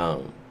then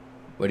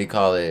what do you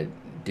call it?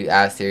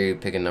 Ask Siri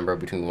pick a number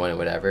between 1 and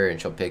whatever,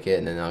 and she'll pick it,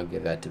 and then I'll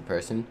give that to the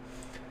person.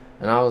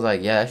 And I was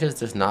like, yeah, that's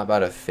just not about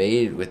to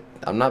fade with.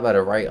 I'm not about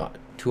to write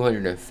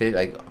 250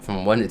 like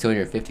from 1 to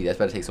 250. That's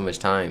about to take so much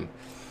time.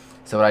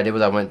 So what I did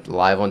was I went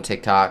live on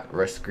TikTok,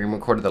 screen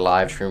recorded the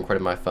live, screen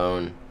recorded my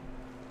phone,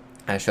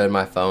 I showed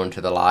my phone to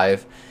the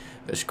live,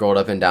 scrolled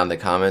up and down the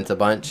comments a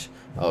bunch.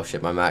 Oh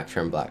shit, my Mac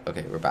turned black.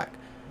 Okay, we're back.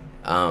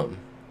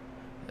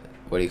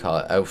 What do you call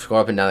it? I scroll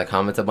up and down the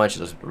comments a bunch,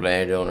 just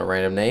landed on a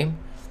random name,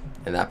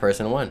 and that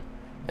person won.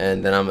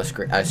 And then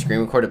I screen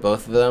recorded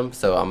both of them,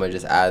 so I'm gonna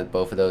just add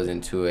both of those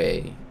into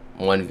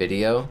one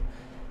video,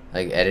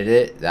 like edit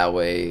it that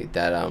way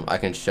that I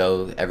can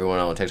show everyone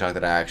on TikTok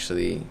that I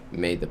actually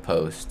made the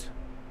post.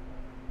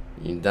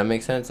 That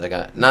makes sense?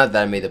 Not that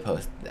I made the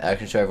post. I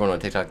can show everyone on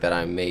TikTok that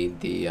I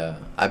made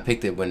I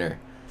picked the winner,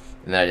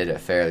 and that I did it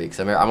fairly. Cause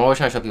I'm always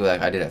trying to show people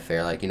like I did it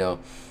fair. Like, you know,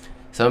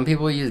 some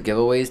people use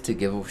giveaways to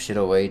give shit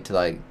away to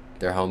like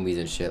their homies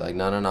and shit. Like,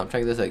 no. I'm trying to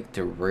do this like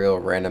to real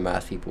random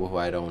ass people who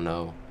I don't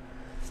know.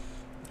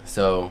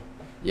 So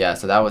yeah,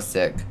 so that was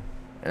sick.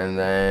 And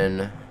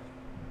then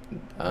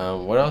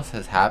what else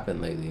has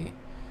happened lately?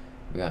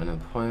 We got an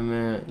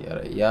appointment,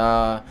 yada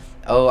yada.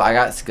 Oh, I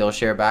got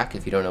Skillshare back.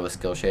 If you don't know what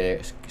Skillshare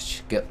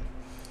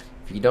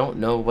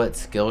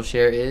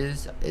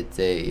is,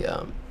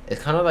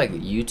 it's kind of like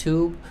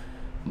YouTube,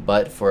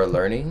 but for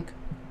learning.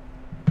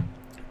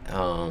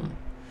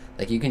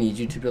 Like you can use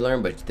YouTube to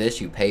learn, but this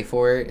you pay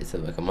for it. It's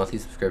like a monthly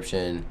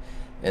subscription,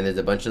 and there's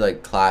a bunch of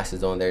like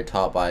classes on there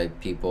taught by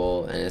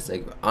people, and it's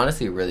like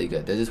honestly really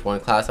good. There's this one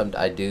class I'm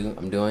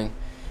doing.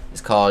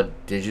 It's called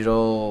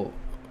digital.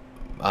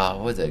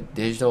 What is it?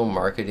 Digital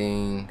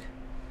marketing.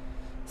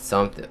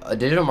 Something. A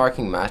digital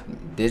marketing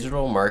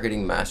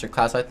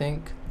masterclass, I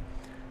think.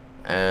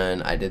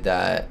 And I did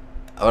that.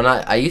 Oh,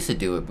 not. I used to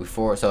do it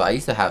before. So I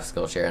used to have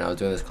Skillshare, and I was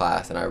doing this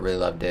class, and I really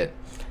loved it.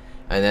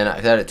 And then I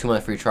had a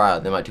 2-month free trial.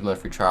 Then my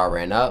 2-month free trial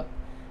ran up,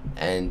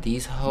 and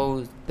these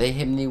hoes, they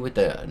hit me with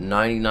the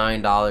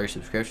 $99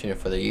 subscription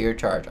for the year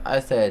charge. I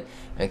said,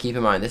 and keep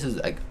in mind, this is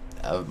like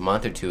a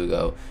month or two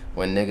ago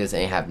when niggas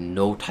ain't have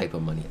no type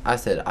of money. I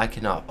said, I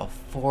cannot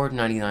afford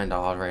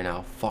 $99 right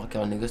now. Fuck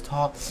y'all niggas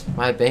talk.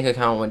 My bank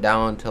account went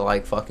down to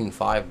like fucking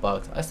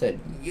 $5. I said,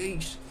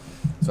 yeesh.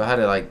 So I had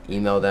to like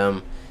email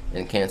them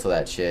and cancel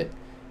that shit,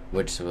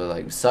 which was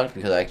like sucked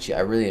because I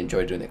really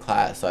enjoyed doing the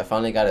class. So I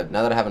finally got it.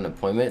 Now that I have an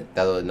appointment,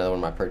 that was another one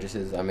of my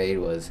purchases I made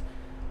was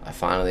I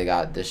finally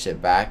got this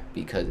shit back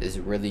because it's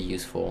really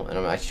useful, and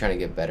I'm actually trying to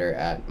get better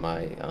at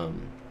my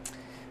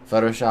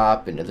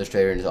Photoshop and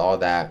Illustrator and all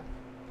that.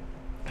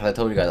 As I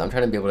told you guys, I'm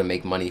trying to be able to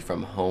make money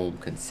from home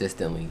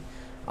consistently.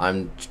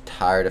 I'm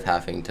tired of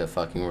having to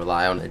fucking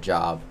rely on a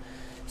job.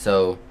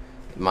 So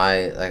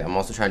I'm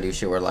also trying to do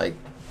shit where like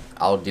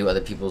I'll do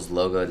other people's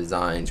logo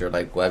designs or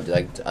like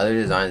other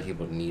designs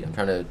people need. I'm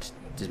trying to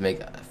just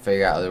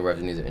figure out other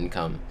revenues of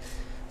income.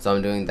 So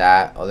I'm doing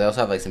that. Oh, they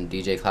also have like some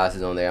DJ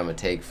classes on there I'm gonna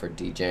take for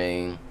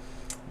DJing.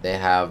 They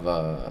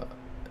have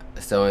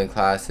sewing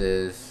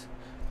classes.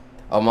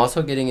 I'm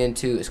also getting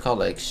into, it's called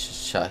like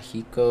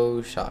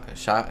Shahiko.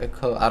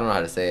 I don't know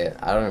how to say it.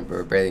 I don't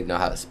barely know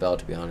how to spell,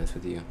 to be honest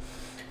with you.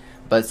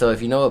 But so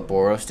if you know what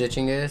boro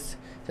stitching is,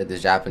 it's like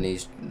this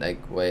Japanese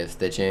like way of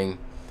stitching,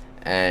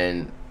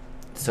 and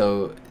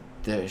so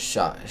the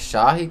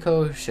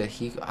Shahiko,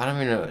 I don't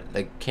even know,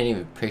 like can't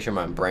even picture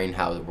my brain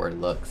how the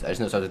word looks. I just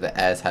know it starts with the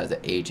S, has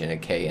an H and a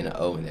K and an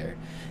O in there.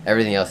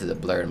 Everything else is a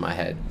blur in my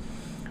head.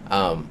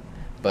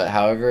 But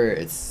however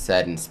it's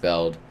said and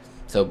spelled.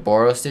 So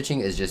boro stitching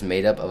is just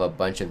made up of a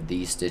bunch of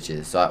these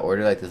stitches. So I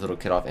ordered like this little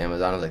kit off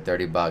Amazon. It was like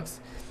 $30,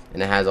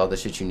 and it has all the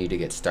shit you need to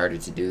get started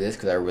to do this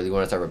because I really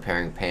want to start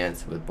repairing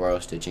pants with boro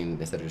stitching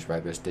instead of just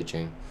regular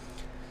stitching.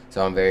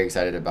 So I'm very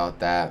excited about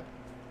that.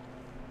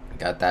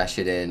 Got that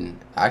shit in.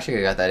 Actually,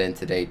 I got that in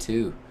today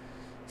too.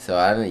 So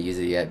I haven't used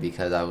it yet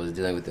because I was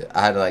dealing with it.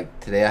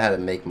 Today I had to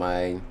make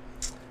my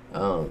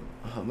I'm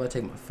gonna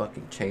take my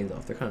fucking chains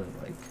off. They're kind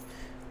of like,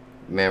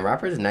 man,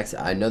 rappers next,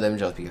 I know them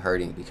just be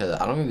hurting because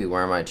I don't even be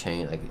wearing my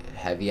chain, like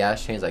heavy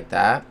ass chains like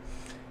that,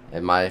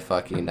 and my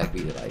fucking neck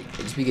be like,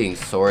 it just be getting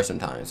sore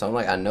sometimes. So I'm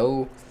like, I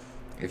know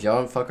if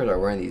y'all fuckers are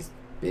wearing these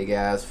big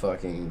ass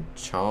fucking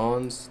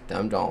chons,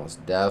 them don'ts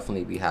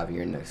definitely be having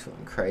your necks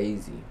feeling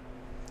crazy.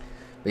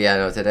 But yeah,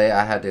 no, today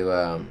I had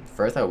to,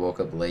 first I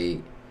woke up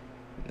late,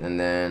 and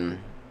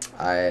then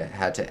I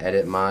had to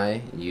edit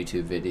my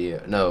YouTube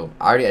video. No,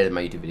 I already edited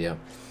my YouTube video.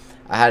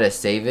 I had to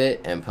save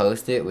it and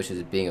post it, which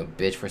is being a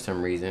bitch for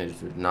some reason. It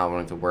just was not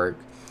wanting to work.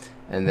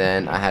 And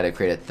then I had to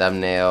create a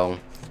thumbnail.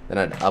 Then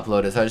I had to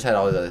upload it. So I just had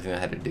all these other things I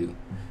had to do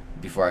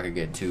before I could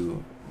get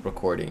to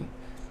recording.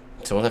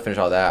 So once I finish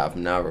all that,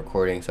 I'm now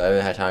recording. So I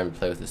haven't had time to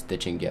play with the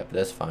stitching yet, but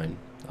that's fine.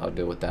 I'll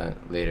deal with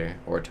that later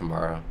or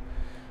tomorrow.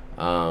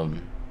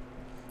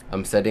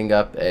 I'm setting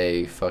up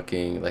a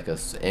fucking, like a,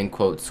 in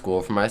quote,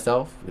 school for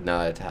myself.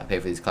 Now that I pay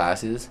for these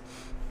classes.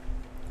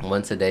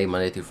 Once a day,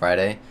 Monday through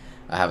Friday.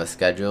 I have a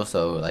schedule,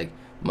 so like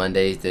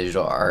Monday's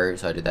digital art,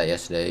 so I did that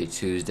yesterday.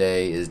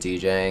 Tuesday is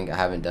DJing. I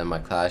haven't done my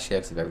class yet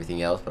because of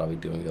everything else, but I'll be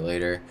doing it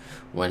later.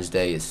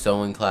 Wednesday is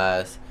sewing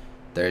class.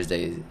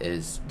 Thursday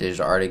is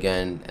digital art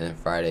again, and then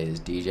Friday is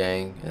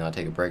DJing, and I'll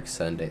take a break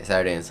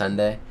Saturday and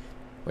Sunday,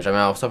 which I mean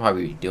I'll still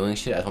probably be doing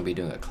shit. I just won't be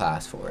doing a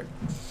class for it.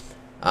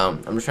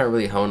 I'm just trying to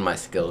really hone my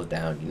skills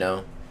down, you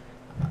know.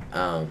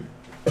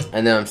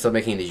 And then I'm still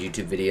making these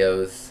YouTube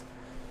videos.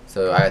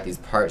 So I got these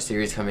part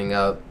series coming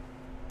up.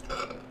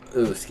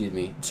 Ooh, excuse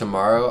me.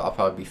 Tomorrow I'll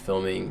probably be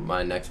filming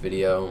my next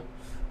video,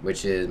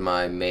 which is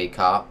my May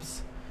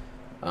cops.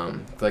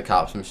 I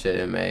copped some shit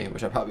in May,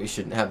 which I probably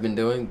shouldn't have been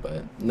doing,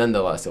 but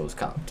nonetheless it was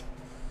copped.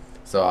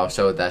 So I'll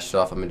show that shit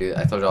off. I'm gonna do.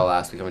 I told y'all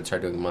last week I'm gonna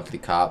start doing monthly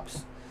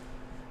cops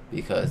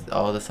because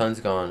the sun's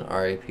gone.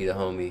 R.A.P. the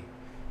homie.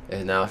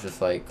 And now it's just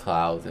like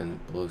clouds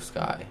and blue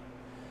sky.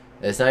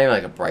 It's not even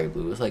like a bright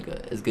blue. It's like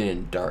it's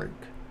getting dark.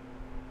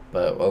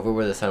 But over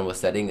where the sun was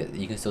setting,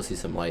 you can still see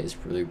some light. It's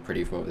really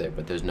pretty from over there.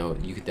 But there's no.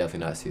 You can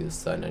definitely not see the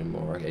sun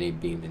anymore, or any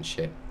beams and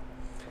shit.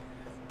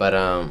 But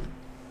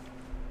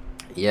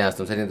yeah.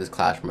 So I'm setting this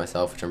class for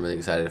myself, which I'm really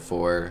excited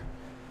for.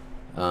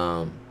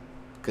 Cause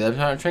I'm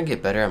trying to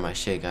get better at my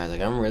shit, guys. Like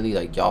I'm really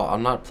like y'all.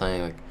 I'm not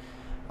playing like.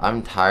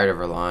 I'm tired of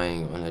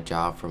relying on a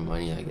job for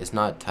money. Like it's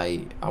not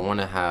tight. I want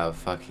to have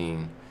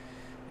fucking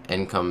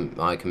income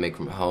I can make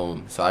from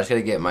home. So I just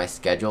gotta get my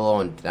schedule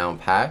on down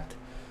packed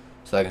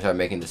so I can start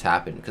making this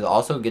happen. Because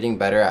also getting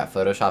better at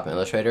Photoshop and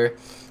Illustrator,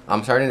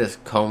 I'm starting to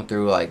comb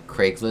through like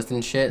Craigslist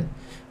and shit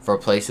for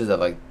places of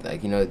like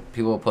you know,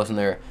 people post on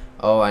there,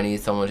 oh, I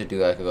need someone to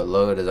do like a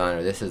logo design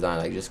or this design,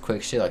 like just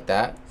quick shit like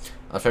that.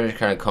 I'm starting to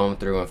kind of comb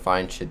through and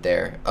find shit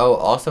there. Oh,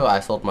 also I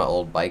sold my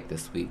old bike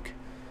this week.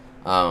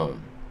 I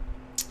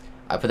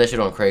put that shit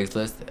on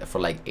Craigslist for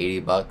like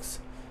 $80,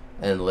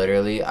 and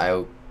literally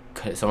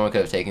someone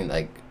could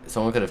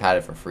have had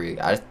it for free.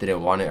 I just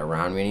didn't want it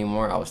around me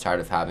anymore. I was tired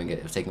of having it.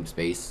 It was taking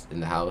space in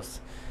the house.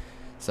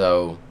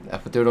 So I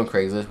put it on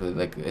Craigslist.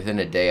 Within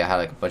a day, I had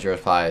like a bunch of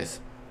replies.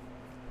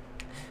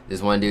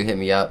 This one dude hit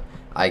me up.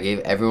 I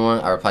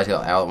replied to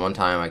Al at one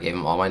time. I gave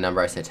him all my number.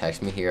 I said,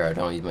 text me here. I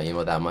don't use my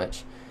email that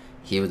much.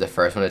 He was the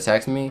first one to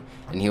text me,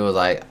 and he was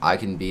like, I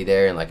can be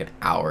there in like an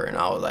hour. And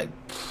I was like,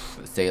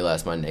 say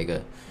less, my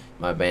nigga.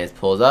 My band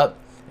pulls up.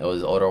 It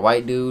was an older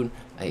white dude.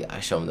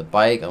 I show him the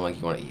bike. I'm like,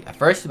 you want to eat? At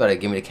first, he's about to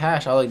give me the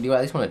cash. I was like, do you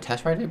at least want to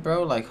test ride it,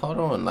 bro? Like, hold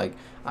on. Like,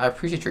 I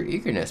appreciate your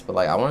eagerness, but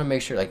like, I want to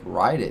make sure, like,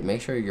 ride it.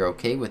 Make sure you're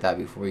okay with that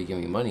before you give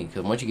me money.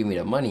 Because once you give me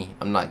the money,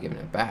 I'm not giving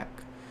it back.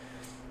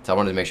 So I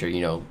wanted to make sure,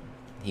 you know,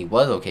 he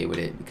was okay with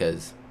it.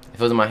 Because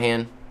if it was in my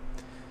hand,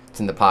 it's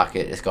in the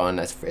pocket. It's gone.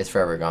 It's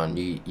forever gone.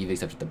 You've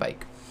accepted the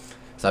bike.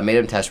 So I made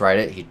him test ride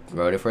it. He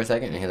rode it for a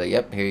second, and he's like,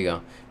 yep, here you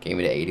go. Gave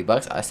me the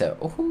 $80. I said,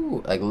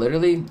 ooh, like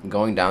literally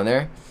going down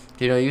there.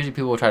 You know, usually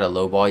people will try to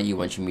lowball you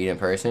once you meet in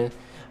person.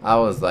 I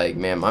was like,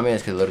 man, my man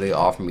could literally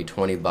offer me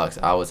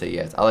 $20. I would say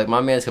yes. My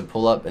man could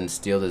pull up and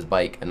steal this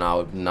bike, and I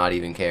would not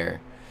even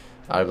care.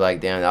 I'd be like,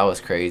 damn, that was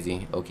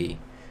crazy. Okay.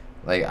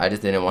 Like, I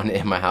just didn't want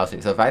it in my house. So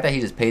the fact that he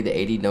just paid the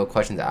 $80, no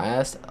questions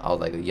asked, I was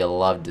like, you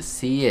love to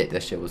see it.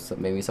 That shit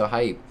made me so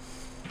hype.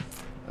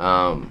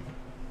 Ouch.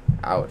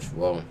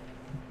 Whoa.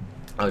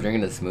 I was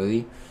drinking a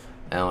smoothie,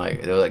 and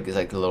like there was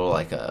like a little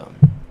like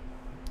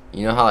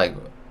you know how like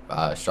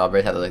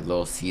strawberries have like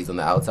little seeds on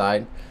the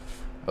outside,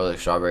 or like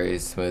strawberry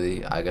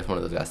smoothie. I guess one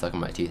of those got stuck in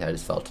my teeth. I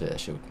just felt it. That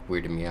shit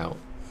weirded me out.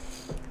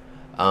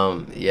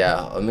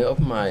 Yeah. Let me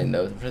open my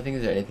notes. I'm trying to think.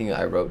 Is there anything that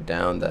I wrote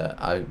down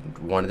that I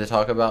wanted to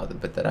talk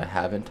about, but that I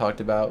haven't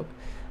talked about?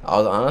 I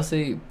was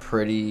honestly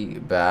pretty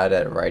bad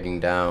at writing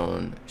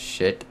down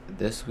shit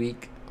this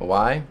week.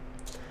 Why?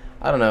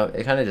 I don't know.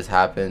 It kind of just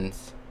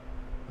happens.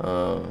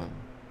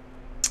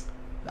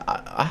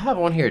 I have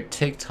on here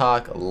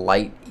TikTok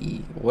light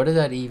E. What does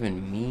that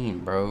even mean,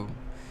 bro?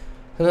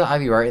 Cause I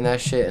be writing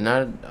that shit, and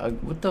I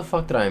what the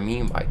fuck did I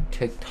mean by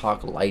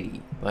TikTok lighty?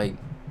 Like,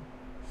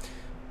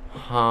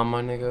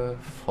 my nigga,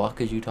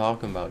 fuck is you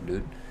talking about,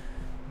 dude?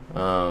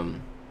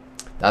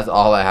 That's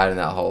all I had in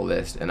that whole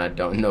list, and I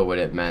don't know what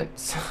it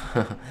meant.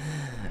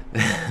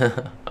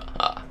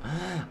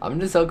 I'm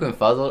just so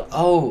confuzzled.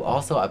 Oh,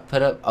 also I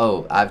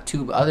have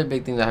two other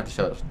big things I have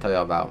to tell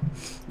y'all about.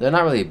 They're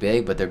not really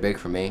big, but they're big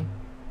for me.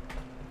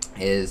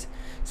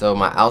 So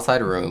my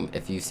outside room,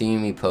 if you've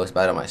seen me post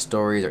about it on my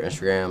stories or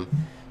Instagram,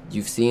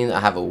 you've seen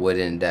I have a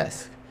wooden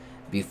desk.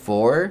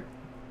 Before,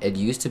 it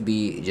used to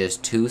be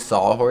just two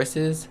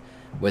sawhorses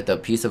with a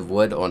piece of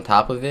wood on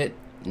top of it.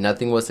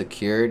 Nothing was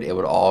secured. It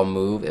would all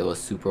move. It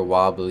was super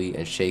wobbly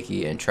and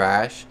shaky and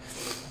trash.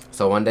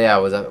 So one day I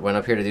went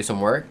up here to do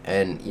some work,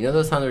 and you know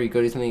those times where you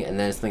go do something and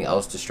then something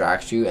else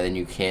distracts you and then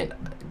you can't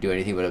do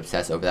anything but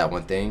obsess over that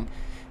one thing?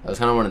 It was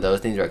kind of one of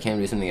those things where I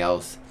can't do something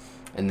else,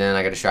 and then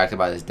I got distracted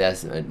by this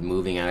desk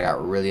moving, and I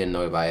got really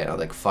annoyed by it. I was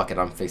like, fuck it,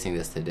 I'm fixing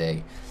this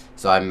today.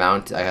 So I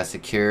got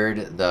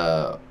secured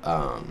the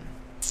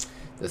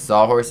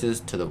sawhorses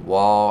to the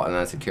wall, and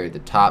then I secured the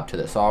top to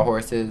the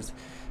sawhorses.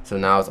 So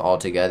now it's all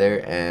together,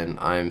 and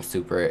I'm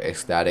super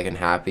ecstatic and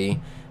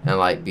happy. And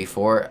like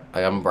before,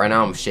 right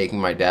now I'm shaking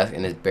my desk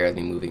and it's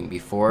barely moving.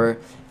 Before,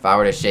 if I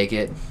were to shake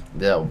it,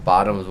 the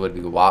bottoms would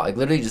be wobble. Like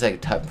literally just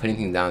like putting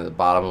things down, the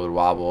bottom would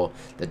wobble,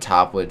 the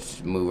top would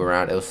move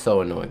around. It was so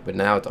annoying. But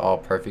now it's all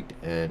perfect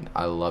and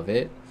I love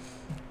it.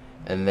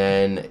 And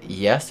then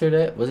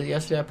yesterday, was it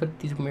yesterday I put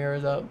these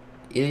mirrors up?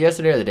 Either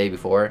yesterday or the day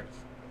before,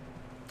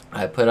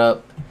 I put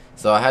up.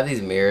 So I have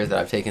these mirrors that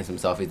I've taken some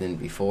selfies in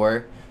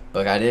before,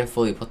 but I didn't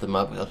fully put them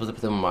up. I was supposed to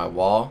put them on my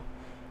wall.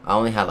 I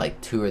only had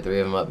like 2 or 3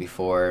 of them up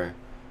before,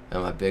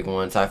 and my big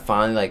one. So I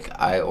finally, like,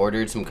 I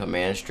ordered some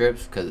command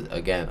strips because,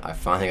 again, I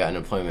finally got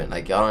unemployment.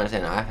 Like, y'all don't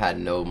understand, I've had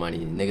no money.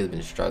 Niggas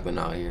been struggling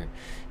out here.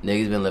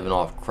 Niggas been living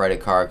off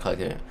credit card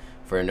collecting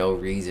for no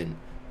reason.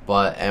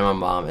 But, and my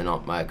mom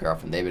and my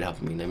girlfriend, they've been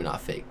helping me. Let me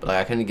not fake. But, like,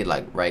 I couldn't get,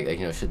 like, right, like,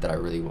 you know, shit that I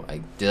really,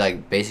 like, just,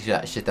 like, basically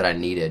that shit that I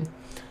needed.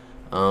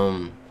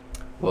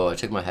 Well, I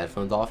took my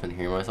headphones off and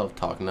hearing myself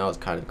talking now is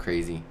kind of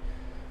crazy.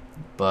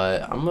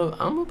 But I'm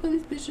gonna put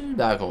these bitches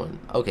back on.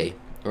 Okay,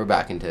 we're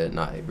back into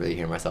not really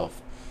hearing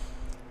myself.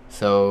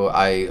 So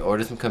I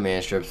ordered some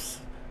command strips,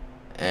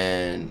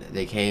 and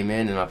they came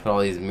in, and I put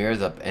all these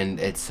mirrors up, and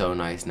it's so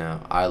nice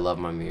now. I love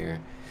my mirror,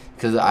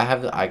 cause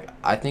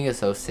I think it's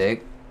so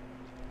sick,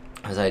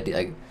 cause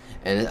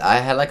and I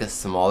had like a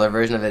smaller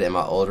version of it in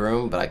my old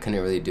room, but I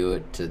couldn't really do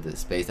it to the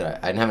space that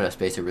I didn't have enough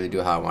space to really do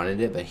it how I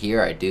wanted it. But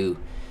here I do.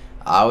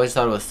 I always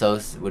thought it was so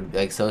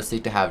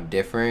sick to have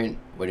different,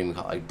 what do you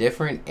call it, like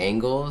different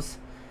angles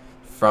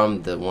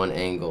from the one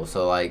angle.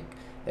 So like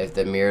if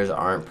the mirrors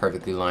aren't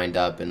perfectly lined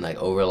up and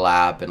like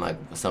overlap, and like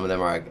some of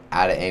them are like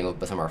at an angle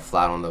but some are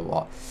flat on the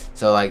wall.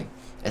 So like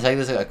it's like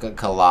this like a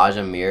collage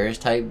of mirrors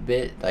type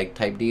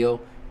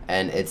deal,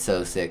 and it's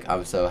so sick.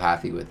 I'm so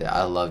happy with it.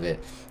 I love it.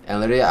 And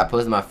literally, I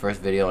posted my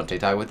first video on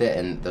TikTok with it,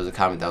 and there was a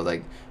comment that was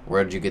like,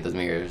 "Where did you get those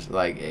mirrors?"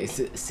 Like,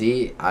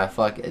 see,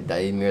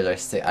 these mirrors are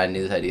sick. I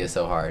knew this idea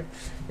so hard.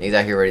 Niggas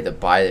out here ready to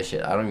buy this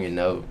shit. I don't even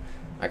know.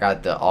 I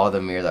got all the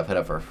mirrors I put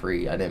up for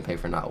free. I didn't pay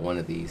for not one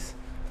of these.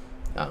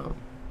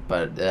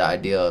 But the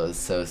idea was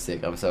so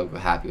sick. I'm so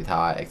happy with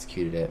how I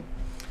executed it.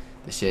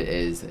 The shit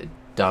is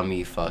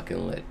dummy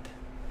fucking lit.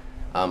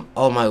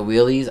 Oh, my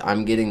wheelies.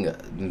 I'm getting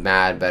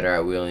mad better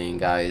at wheeling,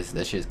 guys.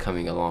 That shit's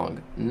coming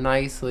along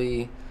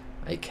nicely.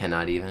 I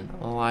cannot even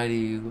lie to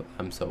you.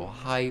 I'm so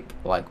hype.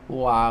 Like,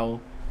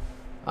 wow.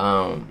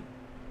 So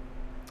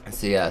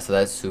yeah, so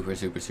that's super,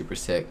 super, super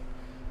sick.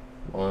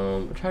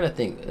 I'm trying to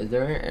think. Is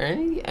there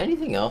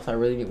anything else I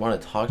really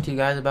want to talk to you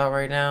guys about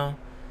right now?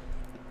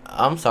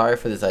 I'm sorry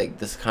for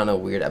this kind of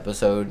weird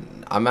episode.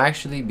 I'm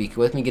actually,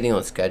 with me getting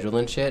on schedule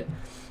and shit,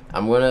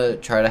 I'm going to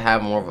try to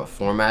have more of a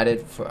format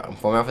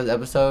for this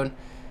episode.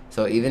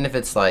 So even if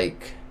it's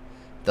like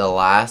the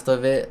last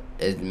of it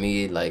is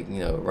me, like, you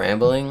know,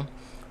 rambling,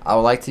 I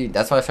would like to.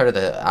 That's why I started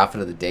the outfit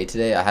of the day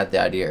today. I had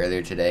the idea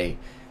earlier today,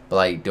 but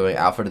like doing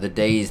outfit of the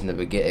days in the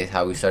beginning is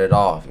how we started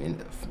off.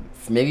 And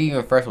maybe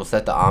even first we'll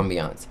set the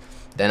ambiance,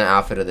 then an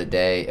outfit of the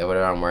day and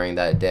whatever I'm wearing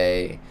that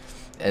day,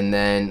 and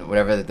then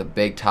whatever the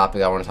big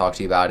topic I want to talk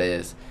to you about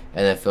is,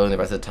 and then filling the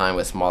rest of the time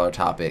with smaller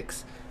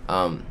topics.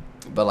 But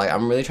like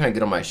I'm really trying to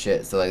get on my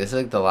shit. So like this is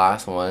like the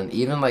last one.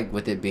 Even like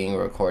with it being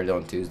recorded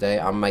on Tuesday,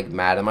 I'm like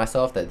mad at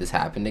myself that this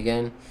happened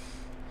again.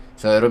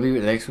 So it'll be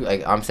next week.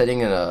 Like I'm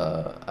setting in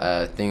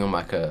a thing on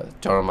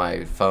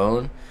my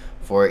phone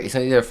for it's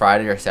either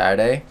Friday or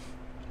Saturday.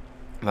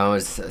 I'm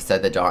gonna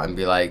set the John and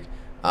be like,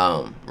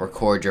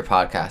 record your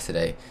podcast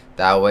today.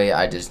 That way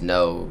I just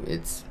know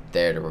it's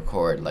there to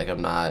record. Like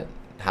I'm not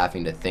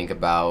having to think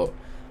about,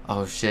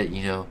 oh shit,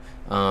 you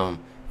know,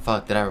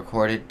 fuck, did I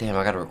record it? Damn,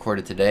 I gotta record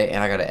it today,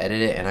 and I gotta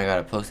edit it, and I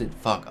gotta post it.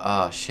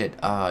 Fuck, shit,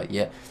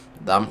 yeah.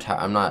 I'm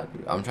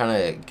trying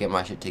to get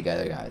my shit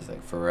together, guys.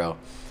 Like for real.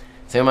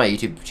 Same on my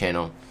YouTube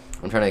channel.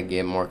 I'm trying to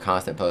get more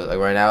constant posts. Like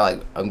right now,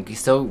 like I'm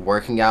still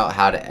working out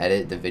how to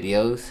edit the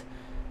videos.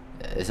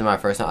 This is my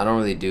first time. I don't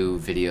really do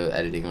video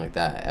editing like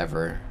that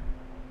ever.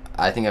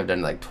 I think I've done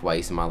it like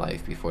twice in my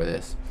life before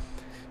this.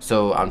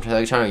 So I'm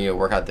trying to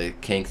work out the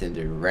kinks and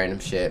do random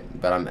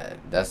shit. But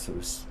that's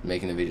what's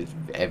making the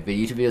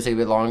YouTube videos take a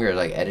bit longer.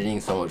 Like editing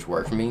so much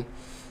work for me.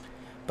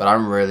 But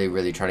I'm really,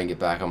 really trying to get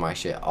back on my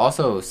shit.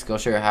 Also,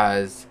 Skillshare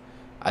has,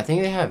 I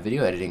think they have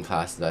video editing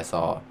classes I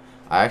saw.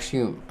 I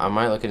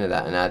might look into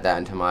that and add that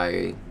into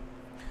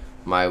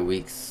my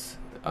week's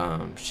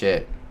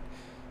shit.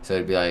 So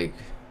it'd be like,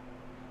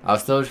 I'll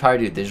still try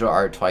to do digital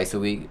art twice a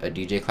week, a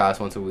DJ class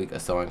once a week, a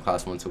sewing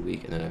class once a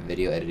week, and then a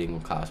video editing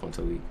class once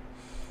a week.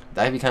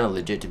 That'd be kind of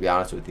legit, to be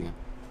honest with you.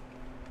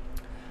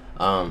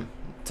 Sorry,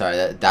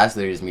 that's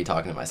literally just me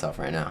talking to myself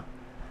right now.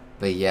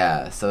 But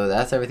yeah, so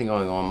that's everything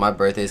going on. My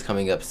birthday's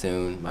coming up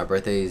soon. My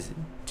birthday's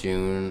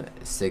June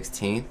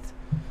 16th.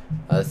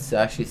 Let's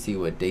actually see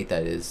what date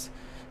that is.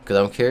 Because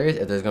I'm curious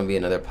if there's going to be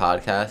another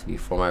podcast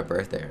before my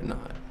birthday or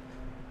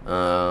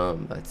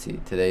not. Let's see.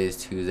 Today is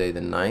Tuesday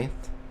the 9th.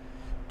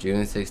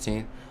 June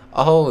 16th.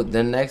 Oh,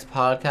 the next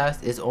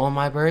podcast is on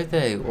my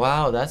birthday.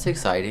 Wow, that's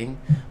exciting.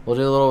 We'll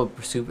do a little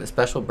super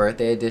special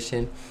birthday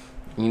edition.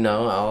 You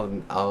know,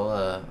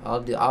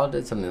 I'll do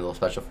something a little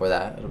special for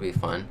that. It'll be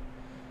fun.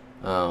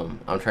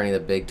 I'm turning the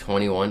big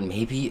 21.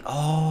 Maybe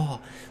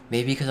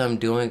because I'm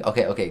doing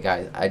okay,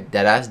 guys. I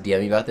deadass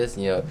DM me about this.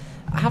 You know,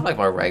 I have like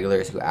my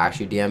regulars who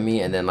actually DM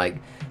me, and then like,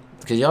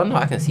 cause y'all know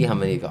I can see how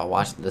many of y'all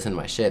listen to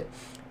my shit,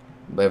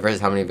 but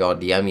versus how many of y'all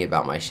DM me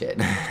about my shit.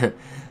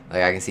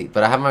 Like I can see,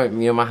 but I have my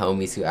my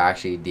homies who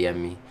actually DM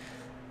me.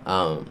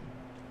 Well,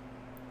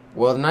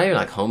 they're not even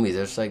like homies.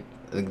 They're just like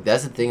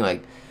that's the thing.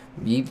 Like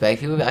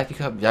people actually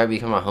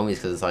become my homies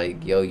because it's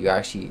like, yo, you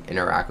actually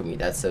interact with me.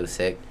 That's so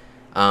sick.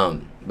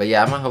 But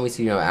yeah, I have my homies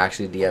who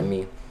actually DM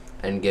me,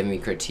 and give me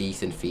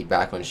critiques and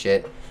feedback on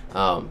shit.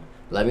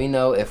 Let me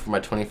know if for my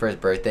 21st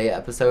birthday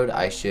episode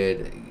I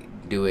should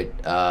do it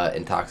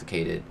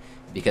intoxicated,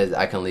 because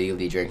I can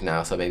legally drink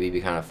now, so maybe it'd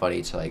be kind of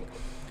funny to like,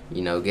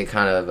 get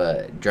kind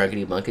of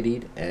drunkety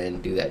bunkety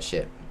and do that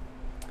shit.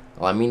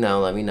 Let me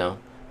know.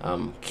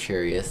 I'm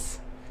curious.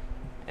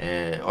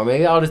 Or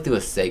maybe I'll just do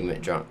a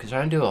segment drunk, because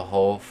trying to do a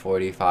whole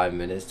 45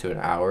 minutes to an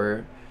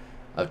hour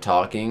of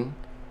talking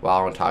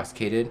while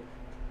intoxicated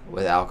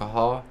with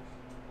alcohol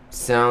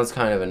sounds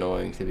kind of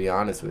annoying, to be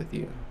honest with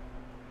you.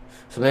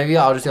 So maybe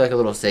I'll just do like a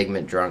little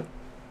segment drunk,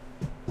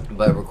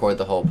 but record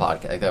the whole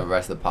podcast, like the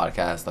rest of the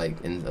podcast, like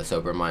in a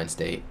sober mind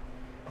state,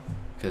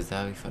 because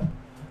that would be fun.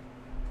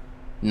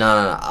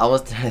 No. I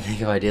was trying to think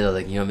of ideas,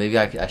 like, maybe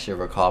I should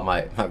recall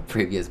my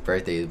previous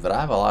birthdays, but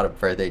I have a lot of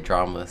birthday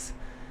traumas.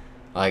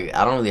 Like,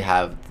 I don't really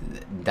have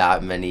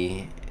that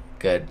many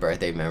good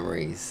birthday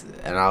memories.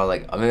 And I was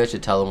like, maybe I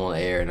should tell them on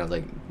air. And I was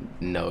like,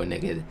 no,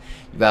 nigga, you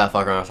better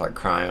fuck around and start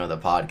crying on the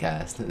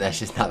podcast. That's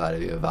just not about to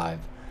be a vibe.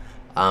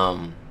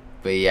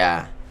 But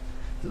yeah,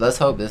 let's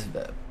hope this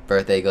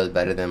birthday goes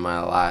better than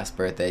my last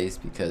birthdays,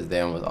 because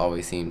they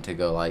always seem to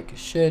go like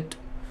shit.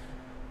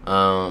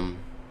 So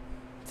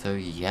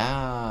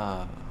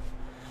yeah, I'm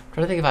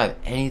trying to think if I have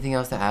anything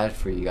else to add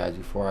for you guys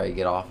before I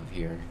get off of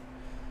here.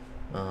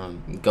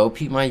 Go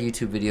peep my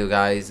YouTube video,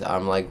 guys.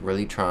 I'm like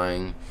really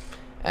trying,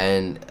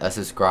 and a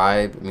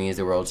subscribe means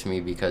the world to me,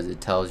 because it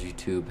tells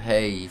YouTube,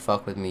 hey, you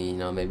fuck with me,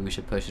 maybe we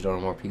should push it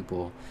on more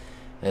people.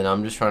 And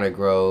I'm just trying to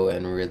grow,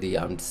 and really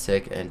I'm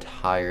sick and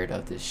tired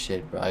of this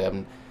shit, bro.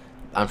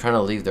 I'm trying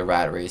to leave the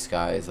rat race,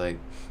 guys. Like,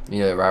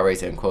 the rat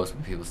race in quotes,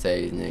 what people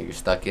say, you're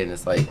stuck in.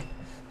 It's like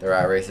the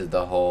rat race is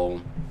the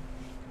whole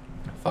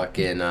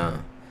fucking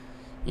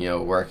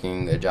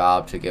working a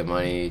job to get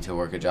money, to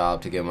work a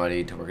job to get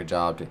money, to work a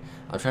job to...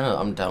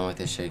 I'm done with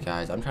this shit,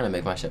 guys. I'm trying to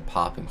make my shit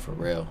popping for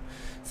real.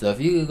 So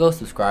if you could go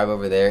subscribe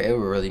over there, it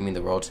would really mean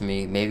the world to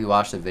me. Maybe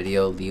watch the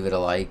video, leave it a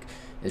like.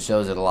 It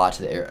shows it a lot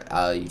to the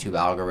YouTube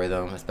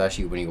algorithm,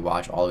 especially when you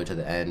watch all the way to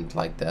the end.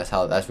 Like, that's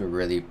what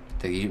really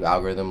the YouTube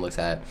algorithm looks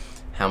at.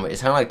 How much,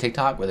 it's kind of like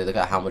TikTok, where they look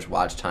at how much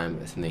watch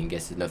time something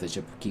gets to know if they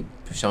should keep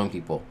showing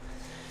people.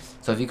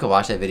 So if you could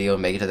watch that video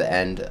and make it to the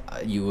end,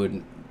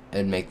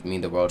 it'd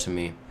mean the world to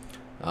me.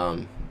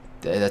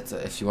 That's,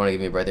 if you want to give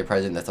me a birthday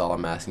present, that's all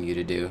I'm asking you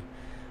to do.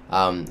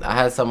 I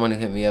had someone who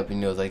hit me up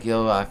and he was like,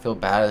 yo, I feel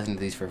bad listening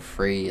to these for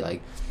free.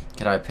 Like,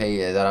 can I pay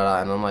you? And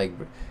I'm like,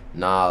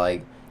 nah,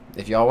 like,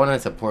 if y'all want to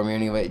support me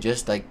anyway,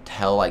 just like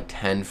tell like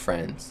 10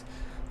 friends.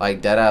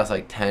 Like, deadass,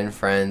 like 10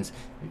 friends,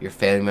 your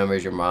family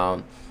members, your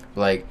mom.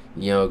 Like,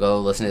 go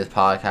listen to his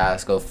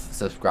podcast, go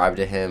subscribe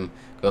to him,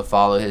 go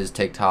follow his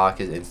TikTok,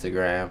 his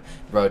Instagram.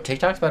 Bro,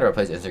 TikTok's better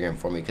replace Instagram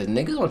for me, because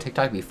niggas on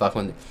TikTok be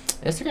fucking...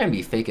 Instagram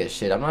be fake as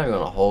shit. I'm not even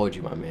gonna hold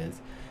you, my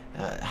mans.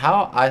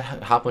 How I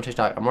hop on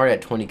TikTok, I'm already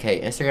at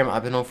 20K. Instagram,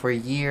 I've been on for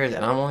years,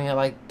 and I'm only at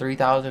like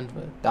 3,000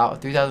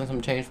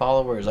 some change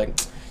followers. Like,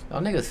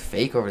 y'all niggas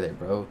fake over there,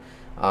 bro.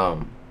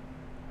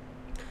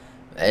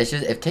 It's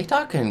just, if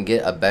TikTok can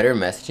get a better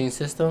messaging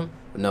system...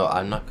 No,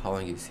 I'm not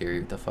calling you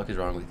Siri. What the fuck is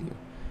wrong with you?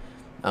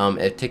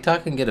 If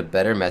TikTok can get a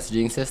better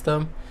messaging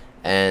system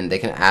and they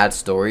can add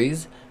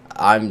stories,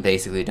 I'm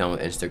basically done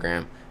with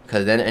Instagram.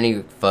 Because then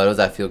any photos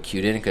I feel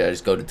cute in, could I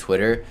just go to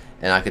Twitter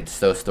and I could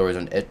throw stories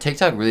on.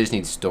 TikTok really just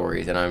needs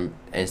stories, and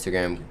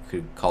Instagram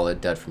could call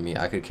it dead for me.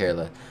 I could care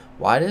less.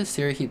 Why does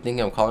Siri keep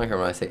thinking I'm calling her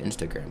when I say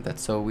Instagram?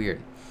 That's so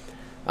weird.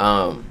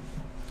 But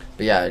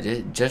yeah,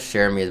 just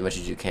share me as much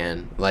as you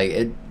can.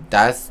 Like,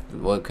 that's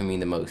what can mean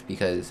the most,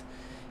 because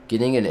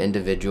getting an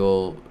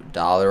individual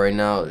dollar right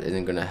now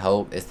isn't going to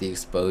help. It's the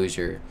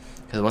exposure.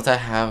 Because once I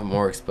have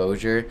more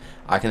exposure,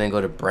 I can then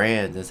go to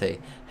brands and say,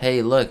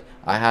 hey, look,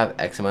 I have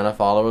X amount of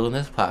followers on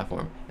this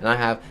platform, and I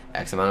have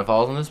X amount of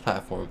followers on this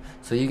platform,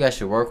 so you guys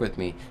should work with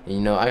me.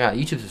 And I got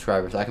YouTube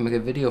subscribers, so I can make a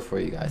video for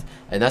you guys.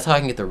 And that's how I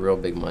can get the real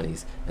big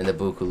monies and the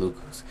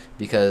buku-lukus,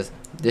 because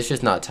this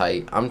shit's not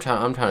tight. I'm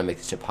trying to make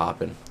this shit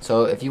poppin'.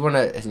 So if you want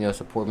to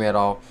support me at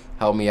all,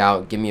 help me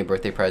out, give me a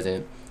birthday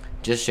present,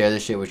 just share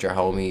this shit with your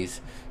homies,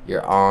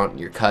 your aunt,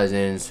 your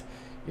cousins,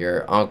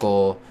 your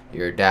uncle,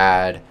 your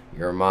dad,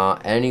 your mom,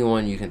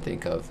 anyone you can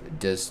think of.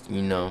 Just,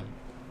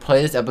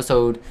 play this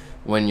episode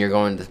when you're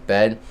going to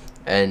bed,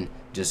 and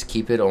just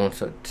keep it on.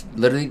 So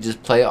literally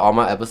just play all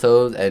my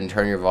episodes and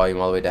turn your volume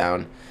all the way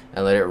down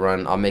and let it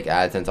run. I'll make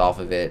AdSense off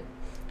of it.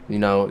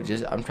 I'm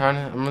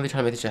really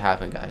trying to make this shit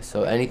happen, guys.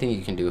 So anything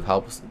you can do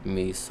helps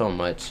me so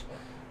much.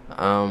 With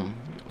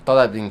all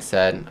that being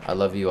said, I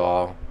love you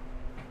all.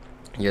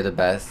 You're the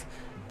best.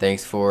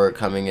 Thanks for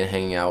coming and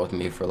hanging out with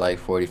me for like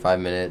 45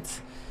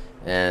 minutes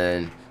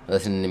and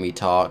listening to me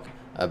talk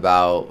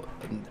about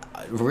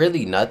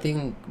really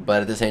nothing,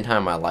 but at the same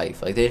time my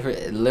life. Like,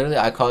 literally,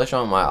 I call this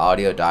show my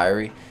audio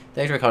diary.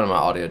 Thanks for coming to my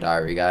audio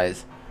diary,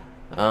 guys.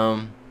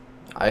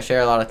 I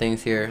share a lot of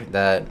things here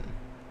that,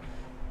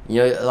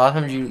 a lot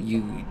of times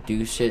you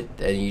do shit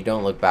and you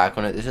don't look back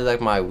on it. This is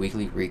like my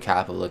weekly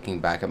recap of looking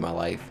back at my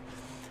life.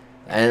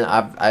 And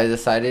I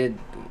decided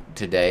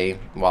today,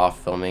 while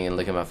filming and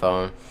looking at my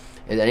phone,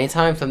 is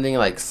anytime something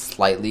like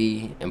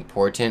slightly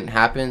important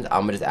happens,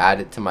 I'm gonna just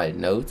add it to my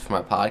notes for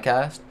my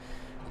podcast.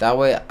 That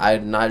way,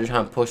 I'm not just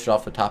trying to push it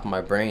off the top of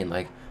my brain,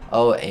 like,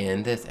 oh,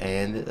 and this,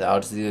 and this. I'll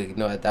just do,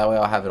 that way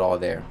I'll have it all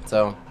there.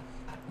 So,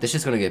 this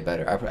is gonna get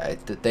better.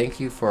 Thank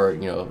you for,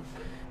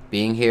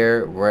 being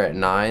here. We're at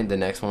 9. The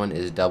next one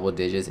is double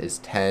digits. It's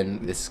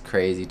 10. This is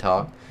crazy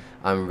talk.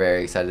 I'm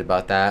very excited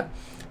about that.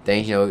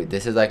 Thank you.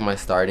 This is like my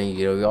starting.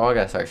 We all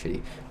gotta start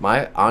shitty.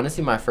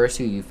 Honestly, my first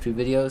 2 YouTube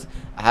videos,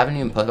 I haven't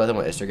even posted about them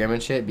on Instagram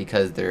and shit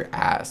because they're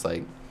ass.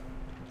 Like,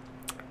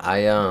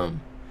 I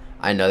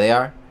know they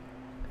are,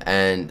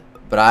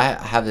 but I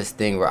have this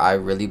thing where I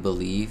really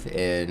believe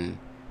in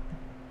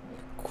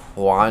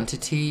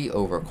quantity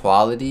over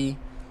quality,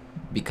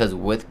 because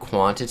with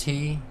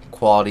quantity,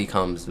 quality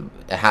comes.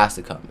 It has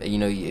to come.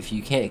 If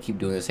you can't keep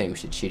doing the same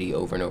shit shitty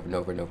over and over and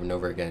over and over and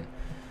over again.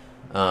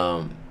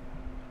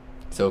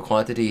 So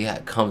quantity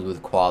comes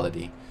with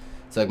quality.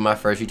 So like my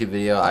first YouTube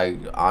video, I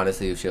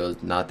honestly feel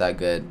was not that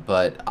good,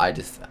 but I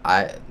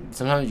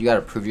sometimes you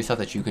gotta prove yourself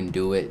that you can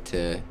do it.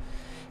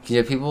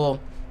 People.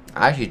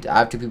 Actually, I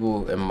have 2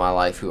 people in my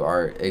life who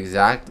are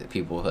exact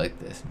people like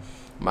this.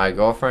 My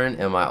girlfriend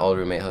and my old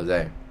roommate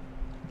Jose.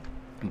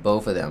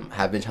 Both of them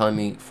have been telling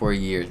me for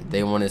years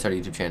they want to start a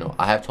YouTube channel.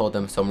 I have told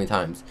them so many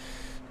times,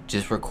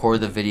 just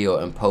record the video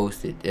and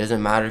post it. It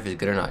doesn't matter if it's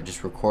good or not.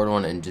 Just record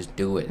one and just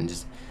do it, and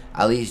just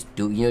at least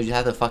do. You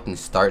have to fucking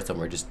start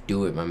somewhere. Just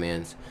do it, my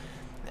mans.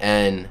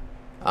 And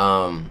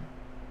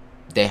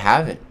they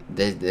haven't.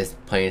 It's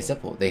plain and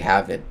simple. They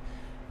haven't.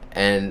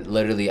 And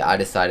literally, I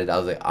decided, I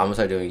was like, I'm gonna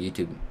start doing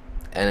YouTube.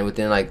 And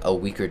within like a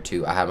week or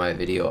 2, I had my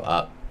video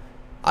up.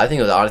 I think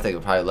it was honestly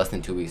like probably less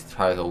than 2 weeks,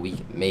 probably like a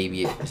week,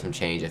 maybe some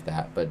change if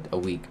that, but a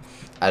week.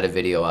 I had a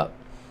video up.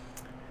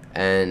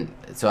 And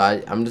so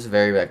I'm just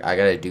very like, I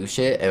gotta do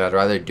shit, and I'd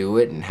rather do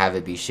it and have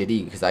it be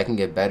shitty because I can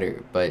get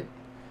better. But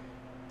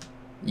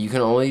you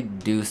can only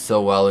do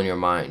so well in your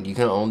mind. You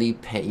can only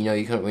paint,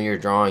 when you're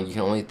drawing, you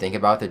can only think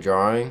about the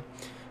drawing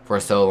for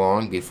so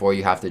long before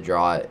you have to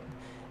draw it.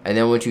 And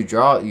then once you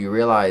draw it, you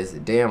realize,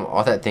 damn,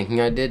 all that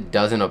thinking I did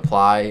doesn't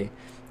apply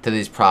to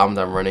these problems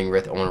I'm running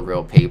with on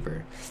real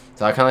paper.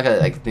 So I kind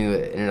of like think of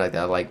it like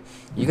that. Like,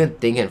 you can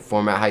think and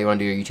format how you want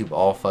to do your YouTube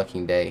all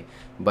fucking day,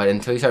 but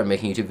until you start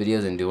making YouTube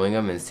videos and doing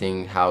them and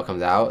seeing how it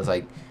comes out, it's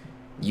like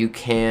you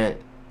can't.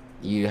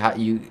 You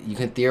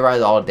can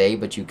theorize all day,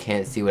 but you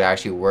can't see what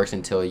actually works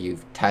until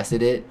you've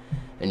tested it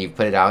and you've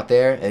put it out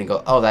there and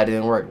go, oh, that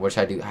didn't work. What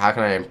should I do? How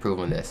can I improve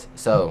on this?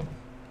 So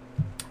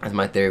that's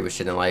my theory with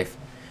shit in life,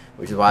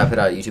 which is why I put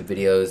out YouTube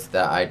videos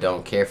that I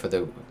don't care for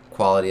the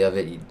quality of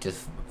it,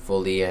 just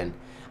fully. And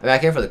I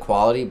care for the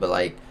quality, but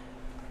like,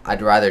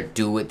 I'd rather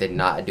do it than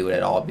not do it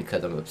at all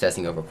because I'm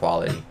obsessing over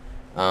quality.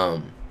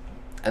 And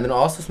then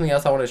also something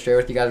else I want to share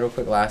with you guys real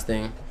quick, last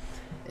thing,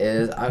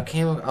 is I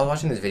was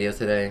watching this video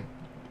today,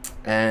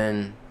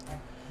 and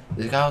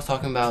this guy was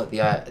talking about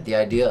the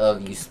idea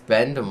of you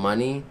spend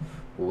money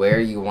where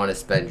you want to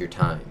spend your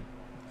time.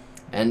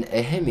 And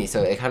it hit me,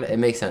 so it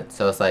makes sense.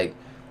 So it's like,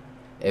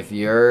 if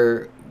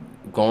you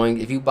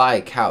buy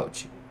a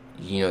couch,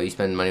 you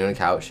spend money on a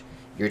couch,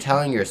 you're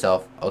telling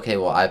yourself, okay,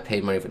 well, I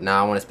paid money for,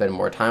 now I want to spend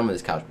more time on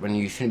this couch, when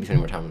you shouldn't be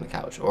spending more time on the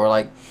couch. Or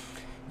like,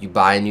 you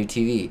buy a new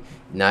TV,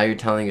 now you're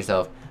telling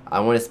yourself, I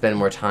want to spend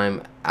more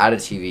time at a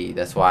TV,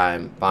 that's why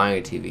I'm buying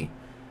a TV.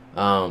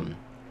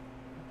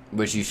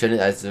 Which you shouldn't,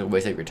 that's a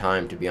waste of your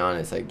time, to be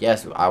honest. Like,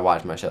 yes, I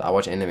watch my show, I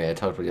watch anime, I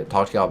talk to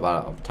y'all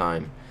about it all the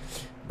time,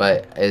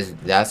 but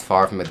that's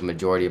far from like, the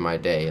majority of my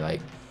day.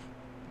 Like,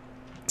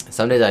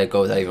 some days I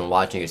go without even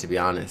watching it, to be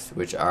honest,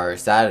 which are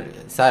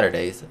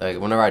Saturdays. Like,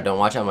 whenever I don't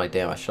watch it, I'm like,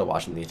 damn, I should have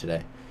watched something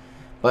today.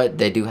 But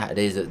they do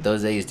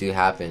those days do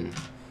happen.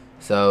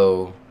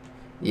 So,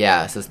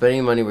 yeah. So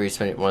spending money where you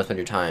want to spend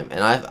your time,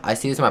 and I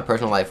see this in my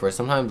personal life where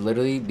sometimes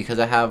literally because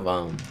I have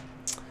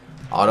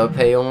auto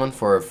pay on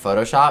for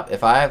Photoshop,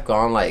 if I have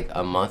gone like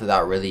a month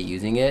without really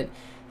using it,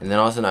 and then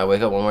all of a sudden I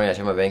wake up one morning, I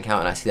check my bank account,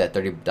 and I see that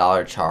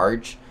 $30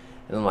 charge,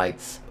 and I'm like,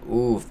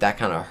 ooh, that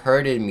kind of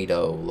hurted me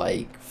though.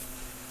 Like,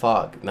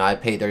 fuck, now I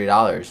paid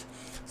 $30.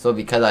 So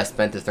because I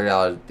spent this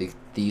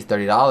these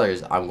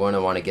 $30, I'm going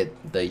to want to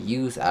get the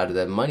use out of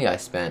the money I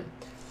spent.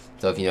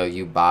 So if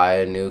you buy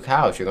a new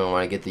couch, you're going to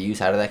want to get the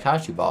use out of that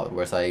couch you bought.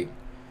 Where it's like,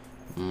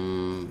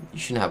 you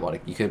shouldn't have bought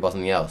it. You could have bought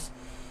something else.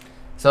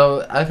 So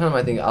that's kind of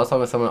my thing. I was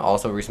talking to someone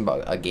also recently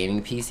about a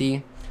gaming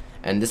PC,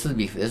 and this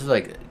was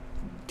like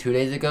 2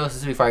 days ago. So this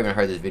is before I even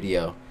heard this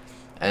video,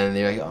 and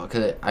they're like, oh,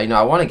 cause I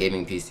want a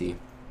gaming PC.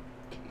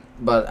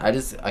 But I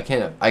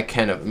can't,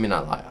 I mean,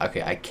 not lie.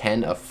 Okay, I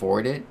can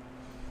afford it.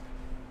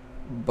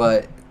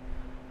 But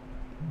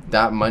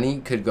that money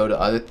could go to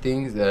other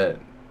things that,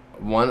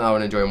 one, I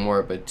would enjoy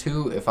more. But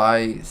two, if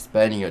I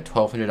spend,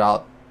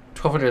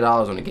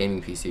 $1,200 on a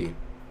gaming PC,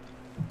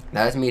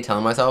 that's me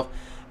telling myself,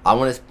 I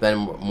want to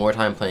spend more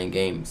time playing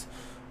games.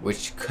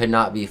 Which could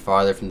not be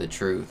farther from the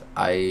truth.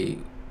 I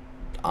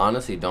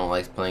honestly don't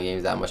like playing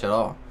games that much at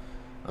all.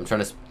 I'm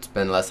trying to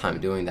spend less time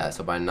doing that.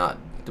 So by not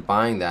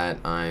buying that,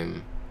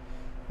 I'm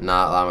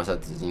not allow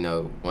myself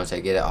to, once I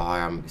get it,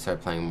 I'm gonna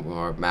start playing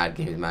more mad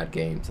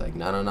games. Like,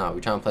 no.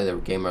 We trying to play the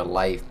game of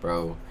life,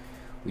 bro.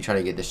 We trying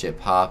to get this shit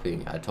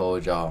popping. I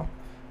told y'all,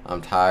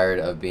 I'm tired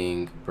of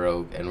being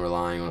broke and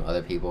relying on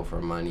other people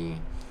for money.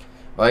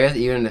 Well, I guess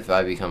even if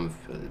I become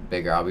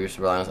bigger, I'll be just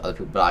relying on other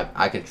people, but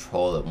I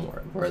control it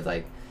more. Whereas,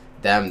 like,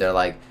 they're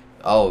like,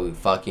 oh,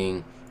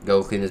 fucking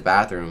go clean this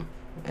bathroom.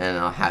 And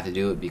I'll have to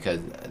do it because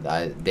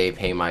they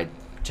pay my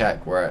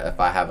check. Where if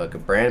I have like a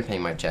brand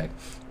paying my check,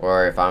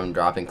 or if I'm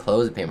dropping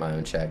clothes and paying my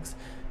own checks,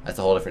 that's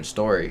a whole different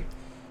story.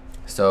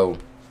 So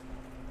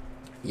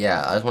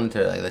yeah, I just wanted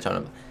to let you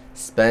know,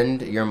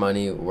 spend your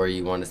money where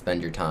you want to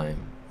spend your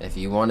time. If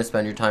you want to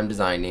spend your time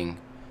designing,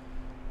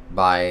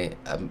 buy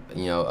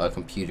a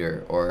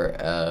computer or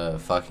a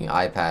fucking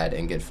iPad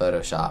and get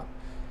Photoshop.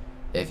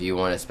 If you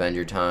want to spend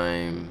your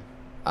time,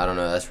 I don't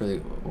know. That's really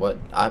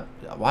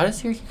why does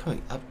Siri keep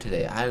coming up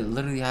today? I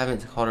literally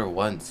haven't called her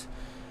once.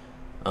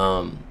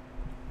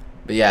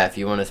 But yeah, if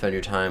you want to spend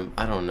your time,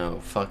 I don't know,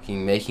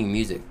 fucking making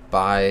music,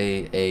 buy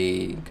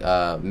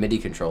a MIDI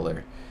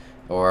controller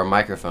or a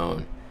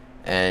microphone,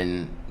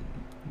 and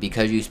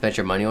because you spent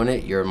your money on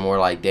it, you're more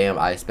like, damn,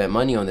 I spent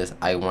money on this.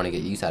 I want to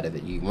get use out of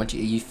it.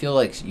 You feel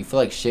like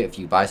shit if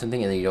you buy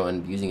something and then you don't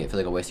end up using it. Feel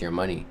like a waste of your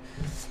money.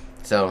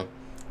 So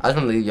I just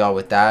want to leave y'all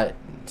with that.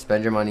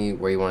 Spend your money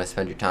where you want to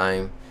spend your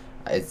time.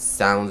 It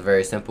sounds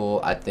very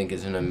simple. I think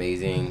it's an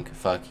amazing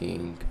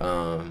fucking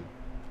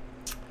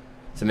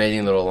it's an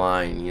amazing little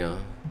line. Spend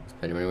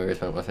your money where you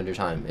want to spend your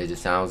time. It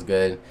just sounds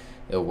good.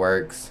 It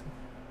works.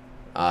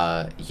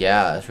 Yeah,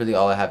 that's really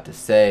all I have to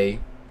say.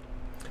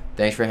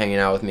 Thanks for hanging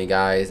out with me,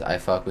 guys. I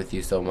fuck with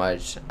you so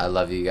much. I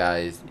love you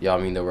guys. Y'all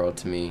mean the world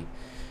to me.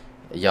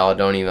 Y'all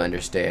don't even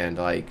understand.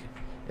 Like,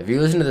 if you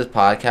listen to this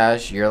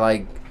podcast, you're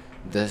like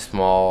the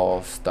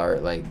small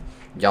start. Like,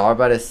 y'all are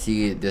about to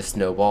see this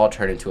snowball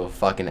turn into a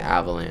fucking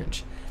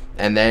avalanche.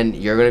 And then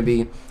you're going to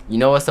be... You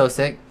know what's so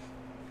sick?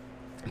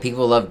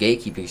 People love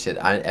gatekeeping shit.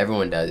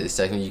 Everyone does. It's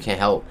something you can't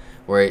help.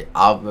 Where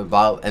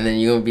and then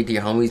you're gonna be to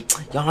your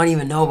homies. Y'all don't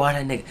even know about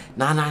that nigga.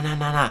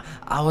 Nah.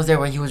 I was there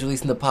when he was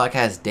releasing the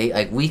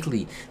podcast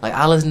weekly. Like,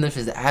 I listen to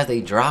this as they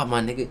drop,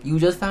 my nigga. You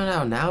just found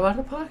out now about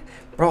the podcast,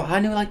 bro. I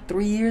knew like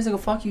 3 years ago.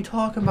 Fuck you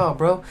talking about,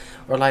 bro?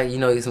 Or like,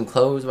 get some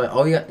clothes. Like,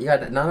 oh, you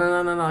got no.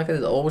 Look at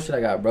this old shit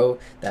I got, bro.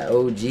 That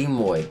OG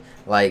moy.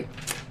 Like,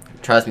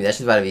 trust me, that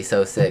shit's about to be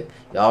so sick.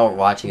 Y'all are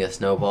watching a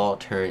snowball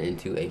turn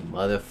into a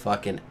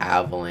motherfucking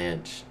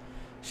avalanche.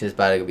 Shit's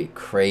about to be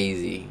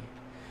crazy.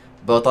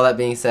 But with all that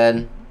being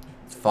said,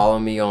 follow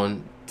me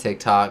on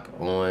TikTok,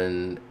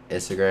 on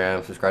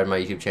Instagram, subscribe to my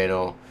YouTube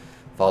channel,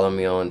 follow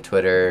me on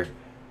Twitter.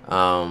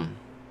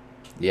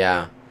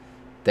 Yeah.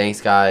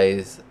 Thanks,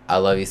 guys. I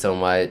love you so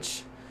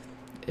much.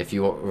 If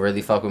you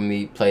really fuck with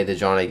me, play the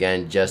John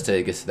again just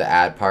to get to the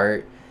ad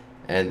part,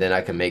 and then I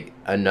can make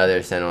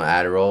another cent on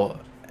ad roll.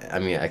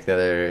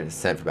 Another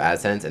cent from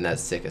AdSense, and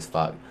that's sick as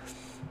fuck.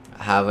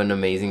 Have an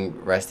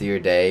amazing rest of your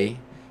day.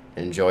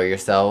 Enjoy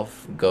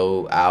yourself.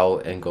 Go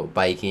out and go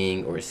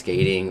biking or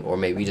skating, or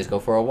maybe just go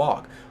for a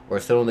walk, or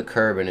sit on the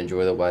curb and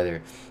enjoy the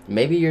weather.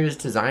 Maybe you're just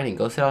designing.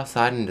 Go sit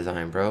outside and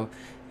design, bro.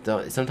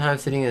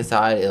 Sometimes sitting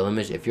inside,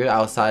 if you're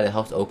outside, it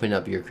helps open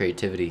up your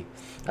creativity.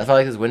 That's why I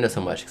like this window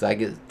so much, because I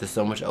get there's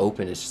so much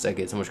open. It's just I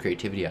get so much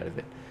creativity out of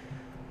it.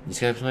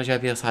 Sometimes you gotta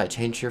be outside.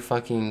 Change your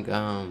fucking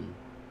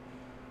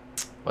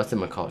what's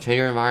it called? Change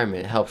your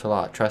environment. It helps a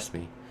lot. Trust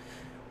me.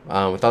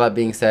 With all that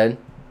being said,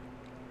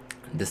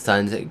 the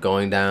sun's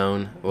going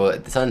down. Well,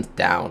 the sun's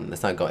down.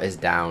 It's not going. It's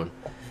down.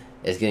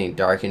 It's getting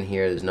dark in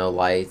here. There's no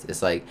lights.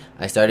 It's like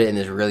I started in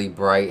this really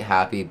bright,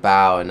 happy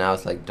bow, and now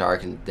it's like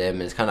dark and dim,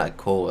 and it's kind of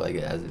cool like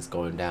as it's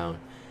going down.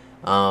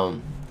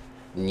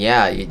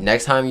 Yeah.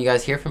 Next time you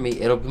guys hear from me,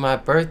 it'll be my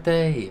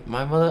birthday.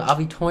 I'll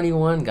be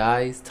 21,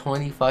 guys.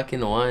 20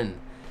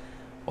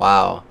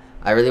 Wow.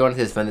 I really wanted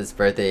to spend this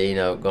birthday,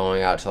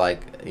 going out to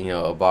like,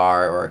 a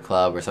bar or a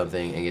club or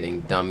something and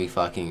getting dummy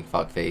fucking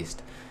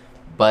fuck-faced.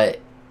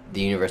 But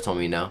the universe told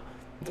me no.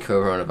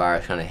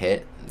 Coronavirus kind of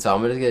hit. So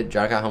I'm going to get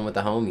drunk at home with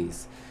the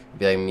homies.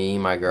 Be like me,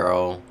 my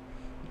girl,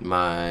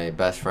 my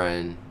best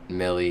friend,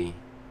 Millie,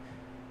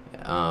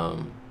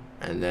 and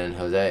then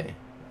Jose.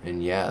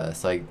 And yeah,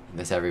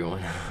 that's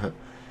everyone.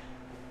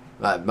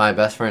 my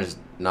best friend's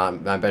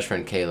not my best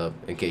friend Caleb,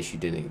 in case you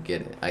didn't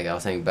get it. I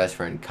was saying best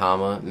friend,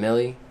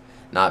 Millie.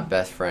 Not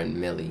best friend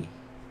Millie,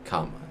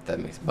 if that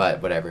makes,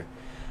 but whatever.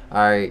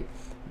 Alright,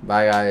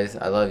 bye guys,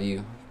 I love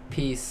you,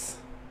 peace.